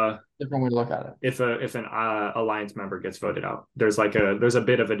different way to look at it. If an alliance member gets voted out, there's a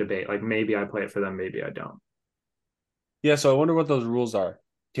bit of a debate. Like maybe I play it for them, maybe I don't. Yeah, so I wonder what those rules are.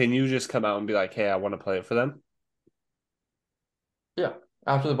 Can you just come out and be like, hey, I want to play it for them? Yeah.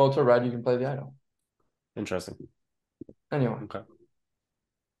 After the votes are read, you can play the idol. Interesting. Anyway. Okay.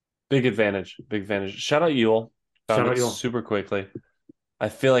 Big advantage. Shout out Yule. Found it Yule. super quickly. I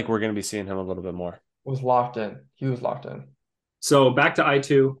feel like we're going to be seeing him a little bit more. Was locked in. He was locked in. So back to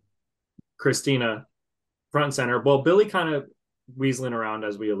I2, Christina, front and center. Well, Billy kind of weaseling around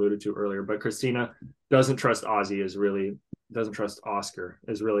as we alluded to earlier, but Christina doesn't trust doesn't trust Oscar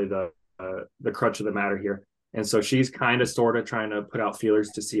is really the crutch of the matter here. And so she's kind of sort of trying to put out feelers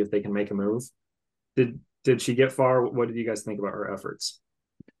to see if they can make a move. Did she get far? What did you guys think about her efforts?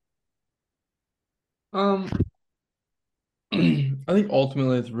 I think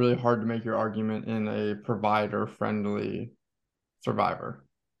ultimately it's really hard to make your argument in a provider friendly Survivor.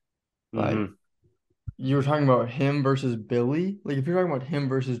 Like you were talking about him versus Billy. Like if you're talking about him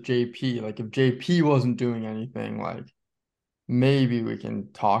versus JP, like if JP wasn't doing anything, like maybe we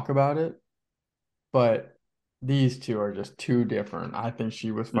can talk about it. But these two are just too different. I think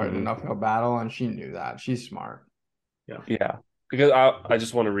she was fighting an uphill battle and she knew that. She's smart. Yeah. Because I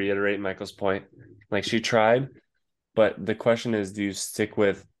just want to reiterate Michael's point. Like she tried, but the question is, do you stick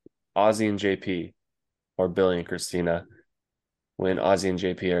with Ozzy and JP or Billy and Christina when Ozzy and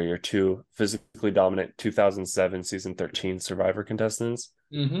JP are your two physically dominant 2007 season 13 Survivor contestants?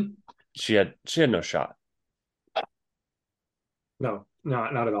 She had no shot. No,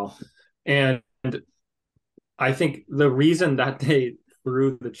 not at all. And I think the reason that they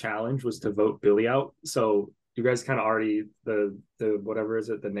threw the challenge was to vote Billy out. So you guys kind of already the whatever is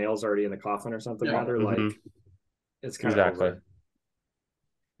it, the nails already in the coffin or something Yeah. rather, Mm-hmm. like it's kind of Exactly. over.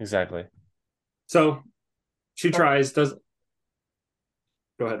 Exactly. So she tries, does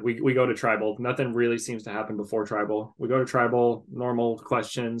go ahead. We go to tribal. Nothing really seems to happen before tribal. We go to tribal, normal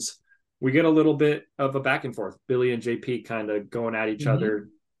questions. We get a little bit of a back and forth. Billy and JP kind of going at each Mhm. other.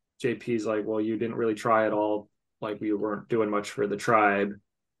 JP's like, well, you didn't really try at all. Like we weren't doing much for the tribe.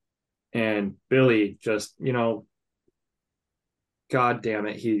 And Billy just, God damn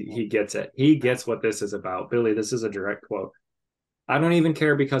it, he gets it. He gets what this is about. Billy, this is a direct quote. I don't even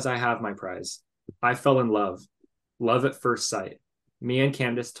care because I have my prize. I fell in love. Love at first sight. Me and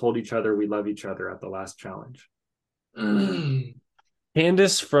Candace told each other we love each other at the last challenge.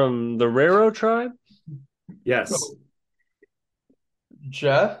 Candace from the Raro tribe? Yes.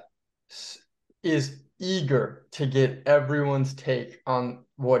 Jeff is eager to get everyone's take on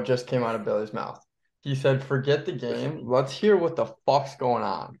what just came out of Billy's mouth. He said, forget the game. Let's hear what the fuck's going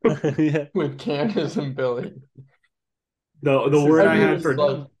on Yeah. with Candace and Billy. The word I I mean, had it's for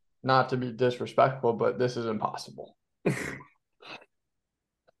like, not to be disrespectful, but this is impossible.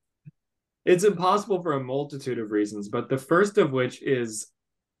 it's impossible for a multitude of reasons, but the first of which is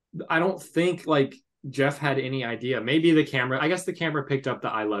I don't think like Jeff had any idea. Maybe I guess the camera picked up the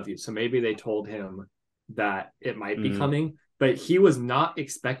I love you. So maybe they told him that it might be Mm-hmm. coming, but he was not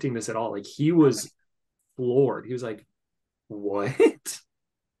expecting this at all. Like he was floored. He was like, what?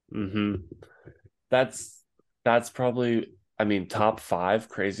 Mm-hmm. That's probably, I mean, top 5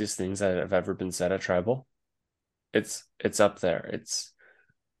 craziest things that have ever been said at tribal. It's up there.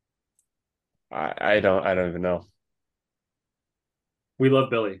 I don't even know. We love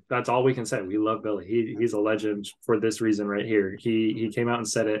Billy. That's all we can say. We love Billy. He's a legend for this reason right here. He came out and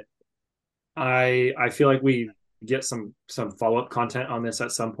said it. I feel like we get some follow-up content on this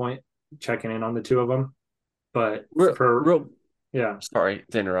at some point, checking in on the two of them. But for Real yeah, sorry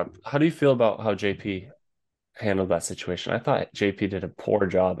to interrupt. How do you feel about how JP handled that situation? I thought JP did a poor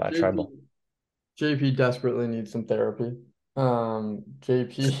job at JP, tribal. JP desperately needs some therapy.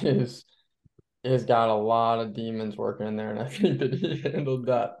 JP is got a lot of demons working in there, and I think that he handled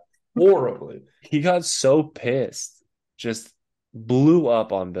that horribly. He got so pissed, just blew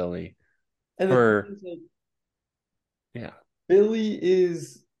up on Billy And the thing for is, like, yeah. Billy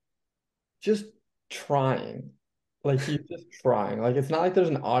is just trying. Like he's just trying. Like it's not like there's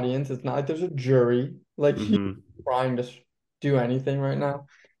an audience. It's not like there's a jury. Like he's Mm-hmm. trying to do anything right now.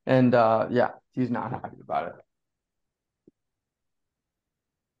 And yeah, he's not happy about it.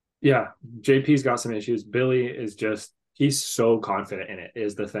 yeah, JP's got some issues. Billy is just he's so confident in it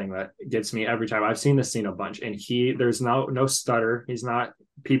is the thing that gets me every time. I've seen this scene a bunch, and there's no stutter. He's not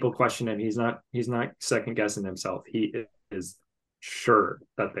people question him. He's not second guessing himself. He is sure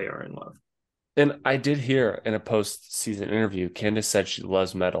that they are in love. And I did hear in a post-season interview, Candace said she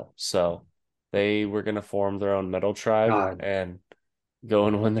loves metal. So they were going to form their own metal tribe God, and go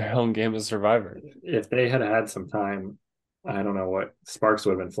and win their own game of Survivor. if they had had some time, I don't know what sparks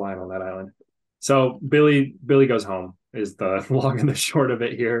would have been flying on that island. So Billy goes home is the long and the short of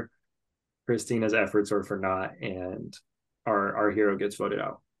it here. Christina's efforts are for naught, and our hero gets voted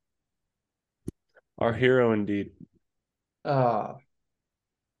out. Our hero indeed. Uh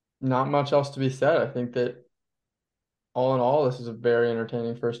Not much else to be said. I think that all in all, this is a very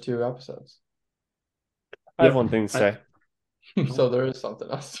entertaining first 2 episodes. I have Yep. one thing to say. So there is something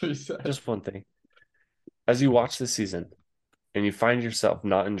else to be said. Just one thing. As you watch this season and you find yourself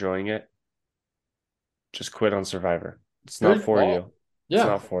not enjoying it, just quit on Survivor. It's not Great for call. you. It's Yeah,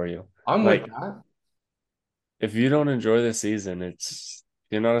 not for you. I'm with Like, that. if you don't enjoy this season,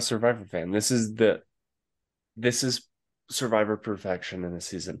 you're not a Survivor fan. This is Survivor perfection in this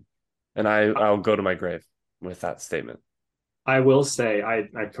season. And I'll go to my grave with that statement. I will say I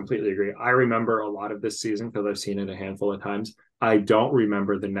completely agree. I remember a lot of this season because I've seen it a handful of times. I don't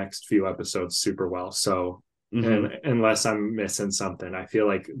remember the next few episodes super well. So Mm-hmm. and unless I'm missing something, I feel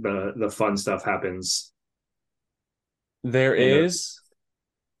like the fun stuff happens There in a is,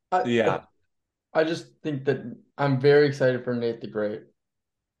 I yeah. I just think that I'm very excited for Nate the Great.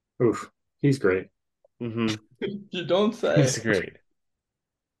 oof. He's great. Mm-hmm. You don't say. He's great.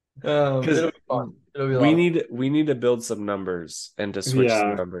 It'll Because be fun. It'll be a we lot of fun. need to build some numbers and to switch some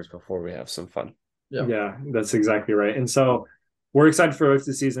Yeah. numbers before we have some fun. Yeah. Yeah, that's exactly right. And so we're excited for the rest of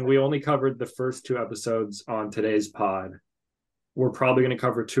the season. We only covered the first 2 episodes on today's pod. We're probably going to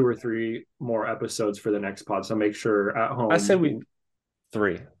cover 2 or 3 more episodes for the next pod. So make sure at I say home. we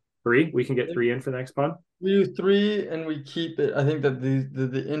 3. 3? We can get 3 in for the next pod. We do 3 and we keep it. I think that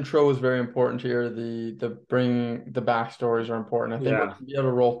the intro is very important here. The bring the backstories are important. I think Yeah. we'll be able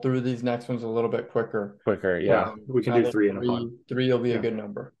to roll through these next ones a little bit quicker. Quicker. Yeah. Yeah. We can I do think 3 in a pod. three will be Yeah. a good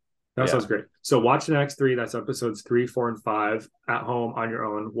number. That Yeah. sounds great. So watch the next 3. That's episodes 3, 4, and 5 at home on your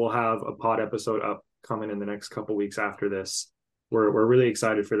own. We'll have a pod episode up coming in the next couple weeks after this. We're really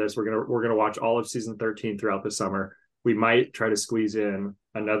excited for this. We're gonna watch all of season 13 throughout the summer. We might try to squeeze in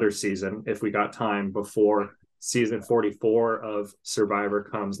another season if we got time before season 44 of Survivor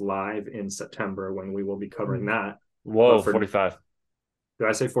comes live in September, when we will be covering that. Whoa, But for 45. did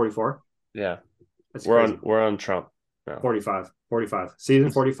I say 44? Yeah. That's We're crazy. on Trump. No. 45.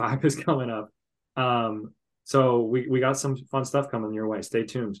 Season 45 is coming up. So we got some fun stuff coming your way. Stay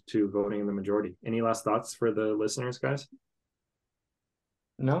tuned to Voting in the Majority. Any last thoughts for the listeners, guys?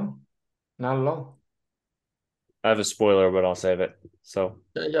 No, not at all. I have a spoiler, but I'll save it. So,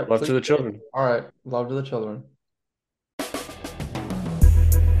 Yeah, love please to the say it. children. All right, love to the children.